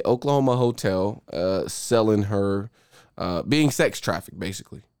in a Oklahoma hotel selling her, being sex trafficked,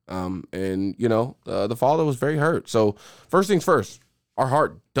 basically. And, the father was very hurt. So first things first, our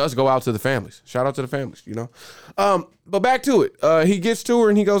heart does go out to the families. Shout out to the families, you know. But back to it. He gets to her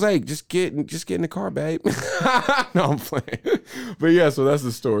and he goes, "Hey, just get in the car, babe." No, I'm playing. But yeah, so that's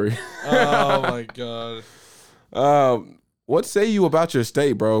the story. Oh my god. What say you about your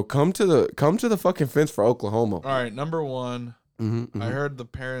state, bro? Come to the fucking fence for Oklahoma. All right, number one. Mm-hmm. I heard the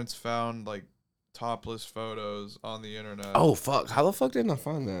parents found like topless photos on the internet. Oh fuck! How the fuck didn't I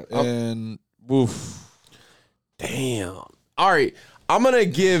find that? And woof. Damn. All right, I'm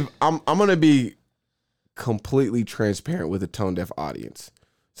gonna be completely transparent with the tone deaf audience.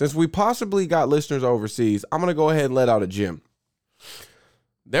 Since we possibly got listeners overseas, I'm gonna go ahead and let out a gem.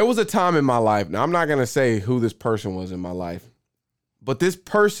 There was a time in my life. Now I'm not gonna say who this person was in my life, but this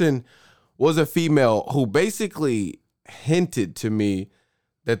person was a female who basically hinted to me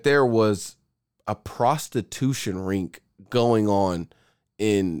that there was a prostitution rink going on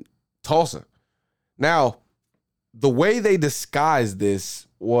in Tulsa. Now, the way they disguised this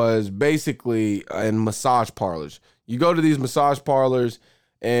was basically in massage parlors. You go to these massage parlors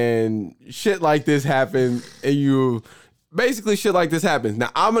and shit like this happens, and basically shit like this happens. Now,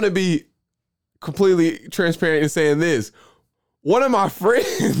 I'm going to be completely transparent in saying this. One of my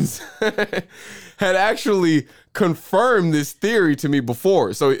friends had actually confirmed this theory to me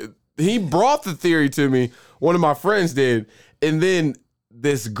before. So he brought the theory to me. One of my friends did. And then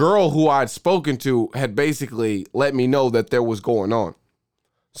this girl who I'd spoken to had basically let me know that there was going on.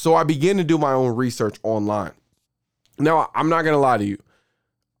 So I began to do my own research online. Now, I'm not going to lie to you.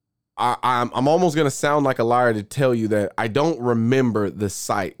 I'm almost going to sound like a liar to tell you that I don't remember the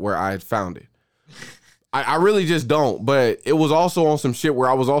site where I had found it. I really just don't. But it was also on some shit where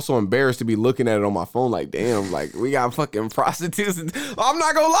I was also embarrassed to be looking at it on my phone like, damn, like we got fucking prostitutes. I'm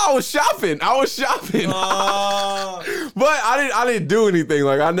not going to lie, I was shopping. But I didn't do anything.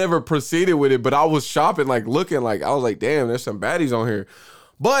 Like I never proceeded with it, but I was shopping, like looking, like I was like, damn, there's some baddies on here.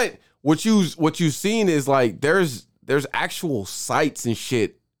 But what you've seen is like there's actual sites and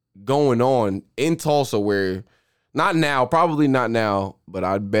shit going on in Tulsa where probably not now, but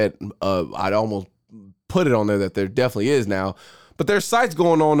I'd bet I'd almost put it on there that there definitely is now. But there's sites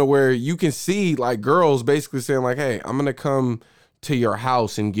going on to where you can see like girls basically saying like, hey, I'm gonna come to your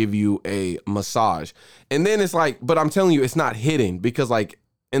house and give you a massage. And then it's like, but I'm telling you, it's not hidden because like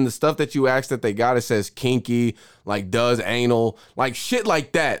in the stuff that you ask that they got, it says kinky, like does anal, like shit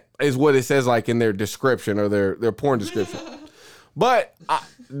like that is what it says like in their description or their porn description. But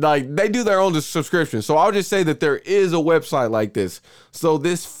like they do their own subscription. So I'll just say that there is a website like this. So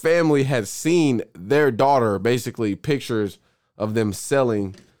this family had seen their daughter, basically pictures of them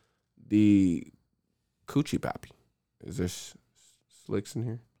selling the coochie pappy. Is there slicks in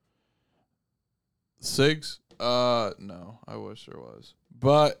here? Cigs? No, I wish there was.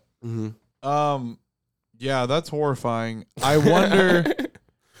 But yeah, that's horrifying. I wonder.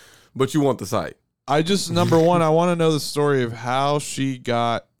 But you want the site. I just, number one, I want to know the story of how she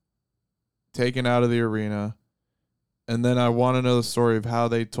got taken out of the arena. And then I want to know the story of how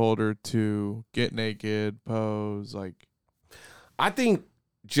they told her to get naked, pose. Like, I think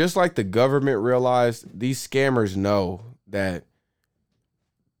just like the government realized, these scammers know that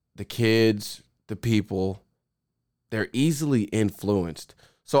the kids, the people, they're easily influenced.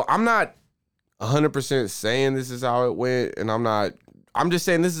 So I'm not 100% saying this is how it went, and I'm just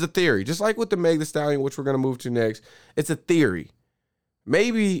saying this is a theory. Just like with the Meg Thee Stallion, which we're going to move to next, it's a theory.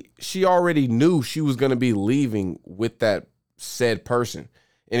 Maybe she already knew she was going to be leaving with that said person.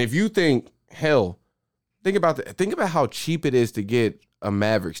 And if you think, hell, think about how cheap it is to get a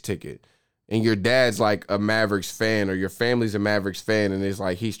Mavericks ticket. And your dad's like a Mavericks fan or your family's a Mavericks fan and it's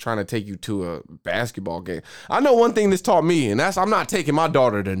like he's trying to take you to a basketball game. I know one thing this taught me, and that's I'm not taking my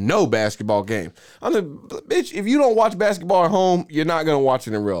daughter to no basketball game. Bitch, if you don't watch basketball at home, you're not going to watch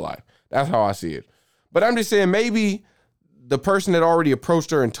it in real life. That's how I see it. But I'm just saying maybe the person that already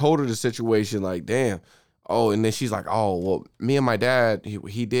approached her and told her the situation, like, damn. Oh, and then she's like, oh, well, me and my dad,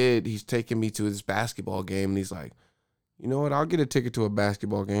 he's taking me to this basketball game. And he's like, you know what? I'll get a ticket to a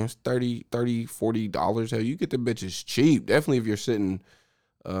basketball game. It's $30, $40. Hell, you get the bitches cheap. Definitely if you're sitting,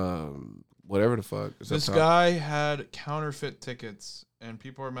 whatever the fuck. This guy had counterfeit tickets, and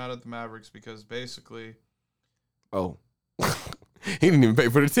people are mad at the Mavericks because basically... Oh. He didn't even pay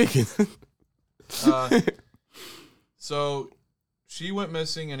for the tickets. So she went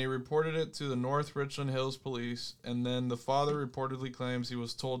missing, and he reported it to the North Richland Hills police, and then the father reportedly claims he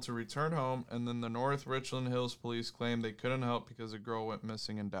was told to return home, and then the North Richland Hills police claimed they couldn't help because a girl went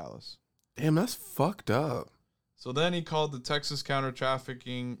missing in Dallas. Damn, that's fucked up. So then he called the Texas Counter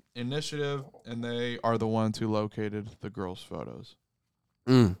Trafficking Initiative, and they are the ones who located the girl's photos.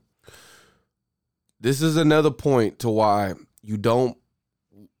 This is another point to why you don't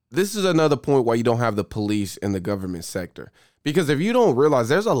this is another point why you don't have the police in the government sector. Because if you don't realize,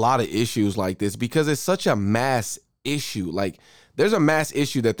 there's a lot of issues like this because it's such a mass issue. Like, there's a mass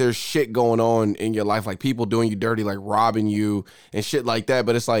issue that there's shit going on in your life, like people doing you dirty, like robbing you and shit like that.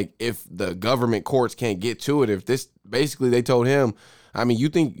 But it's like, if the government courts can't get to it, if this, basically they told him, I mean, you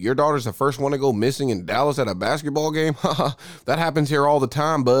think your daughter's the first one to go missing in Dallas at a basketball game? That happens here all the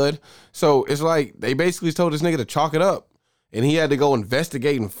time, bud. So it's like, they basically told this nigga to chalk it up. And he had to go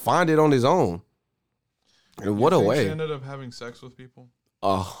investigate and find it on his own. And what a way. She ended up having sex with people?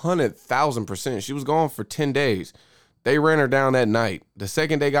 100,000%. She was gone for 10 days. They ran her down that night. The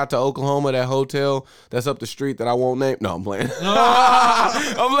second they got to Oklahoma, that hotel that's up the street that I won't name. No, I'm playing.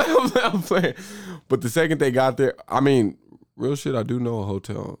 I'm playing. But the second they got there, I mean, real shit, I do know a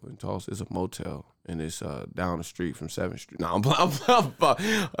hotel in Tulsa. It's a motel, and it's down the street from 7th Street. No, I'm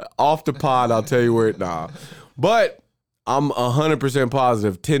off the pod. I'll tell you where. Nah. But I'm 100%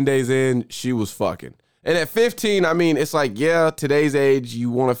 positive. 10 days in, she was fucking. And at 15, I mean, it's like, yeah, today's age,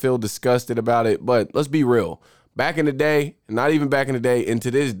 you want to feel disgusted about it. But let's be real. Back in the day, not even back in the day,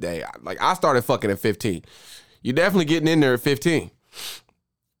 into this day, like I started fucking at 15. You're definitely getting in there at 15.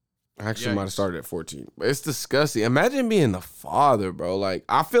 I actually might have started at 14. But it's disgusting. Imagine being the father, bro. Like,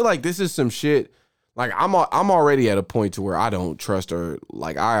 I feel like this is some shit. Like, I'm already at a point to where I don't trust her.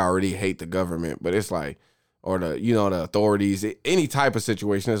 Like, I already hate the government. But it's like, or the, you know, the authorities, any type of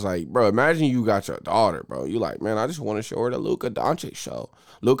situation. It's like, bro, imagine you got your daughter, bro. You like, man, I just want to show her the Luka Doncic show.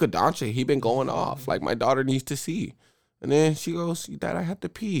 Luka Doncic, he been going off. Like, my daughter needs to see. And then she goes, Dad, I have to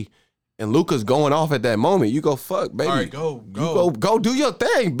pee. And Luka's going off at that moment. You go, fuck, baby. All right, go. You go do your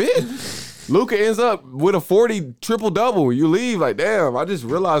thing, bitch. Luka ends up with a 40 triple-double. You leave like, damn, I just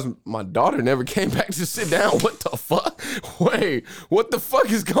realized my daughter never came back to sit down. What the fuck? Wait, what the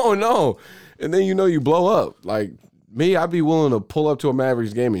fuck is going on? And then, you know, you blow up. Like, me, I'd be willing to pull up to a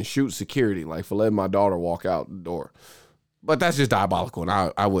Mavericks game and shoot security, like, for letting my daughter walk out the door. But that's just diabolical,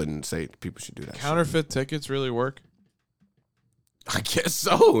 and I wouldn't say people should do that. Counterfeit tickets really work? I guess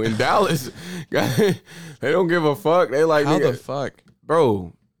so. In Dallas, they don't give a fuck. They like, how nigga, the fuck?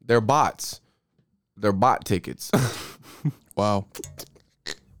 Bro, they're bots. They're bot tickets. Wow.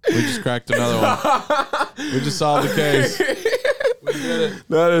 We just cracked another one. We just solved the case. We did it.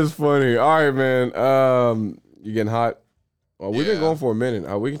 That is funny. All right, man. You getting hot? Well, we've been going for a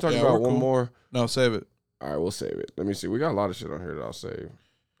minute. We can talk about one more. No, save it. All right, we'll save it. Let me see. We got a lot of shit on here that I'll save.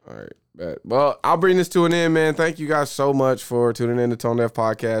 All right, bet. Well, I'll bring this to an end, man. Thank you guys so much for tuning in to Tone Deaf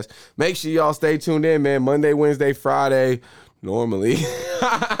Podcast. Make sure y'all stay tuned in, man. Monday, Wednesday, Friday. Normally,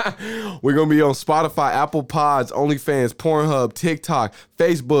 we're going to be on Spotify, Apple Pods, OnlyFans, Pornhub, TikTok,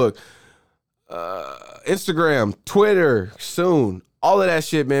 Facebook, Instagram, Twitter, soon. All of that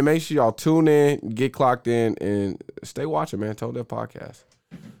shit, man. Make sure y'all tune in, get clocked in, and stay watching, man. Tone Deaf Podcast.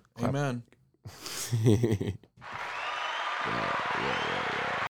 Amen. Yeah.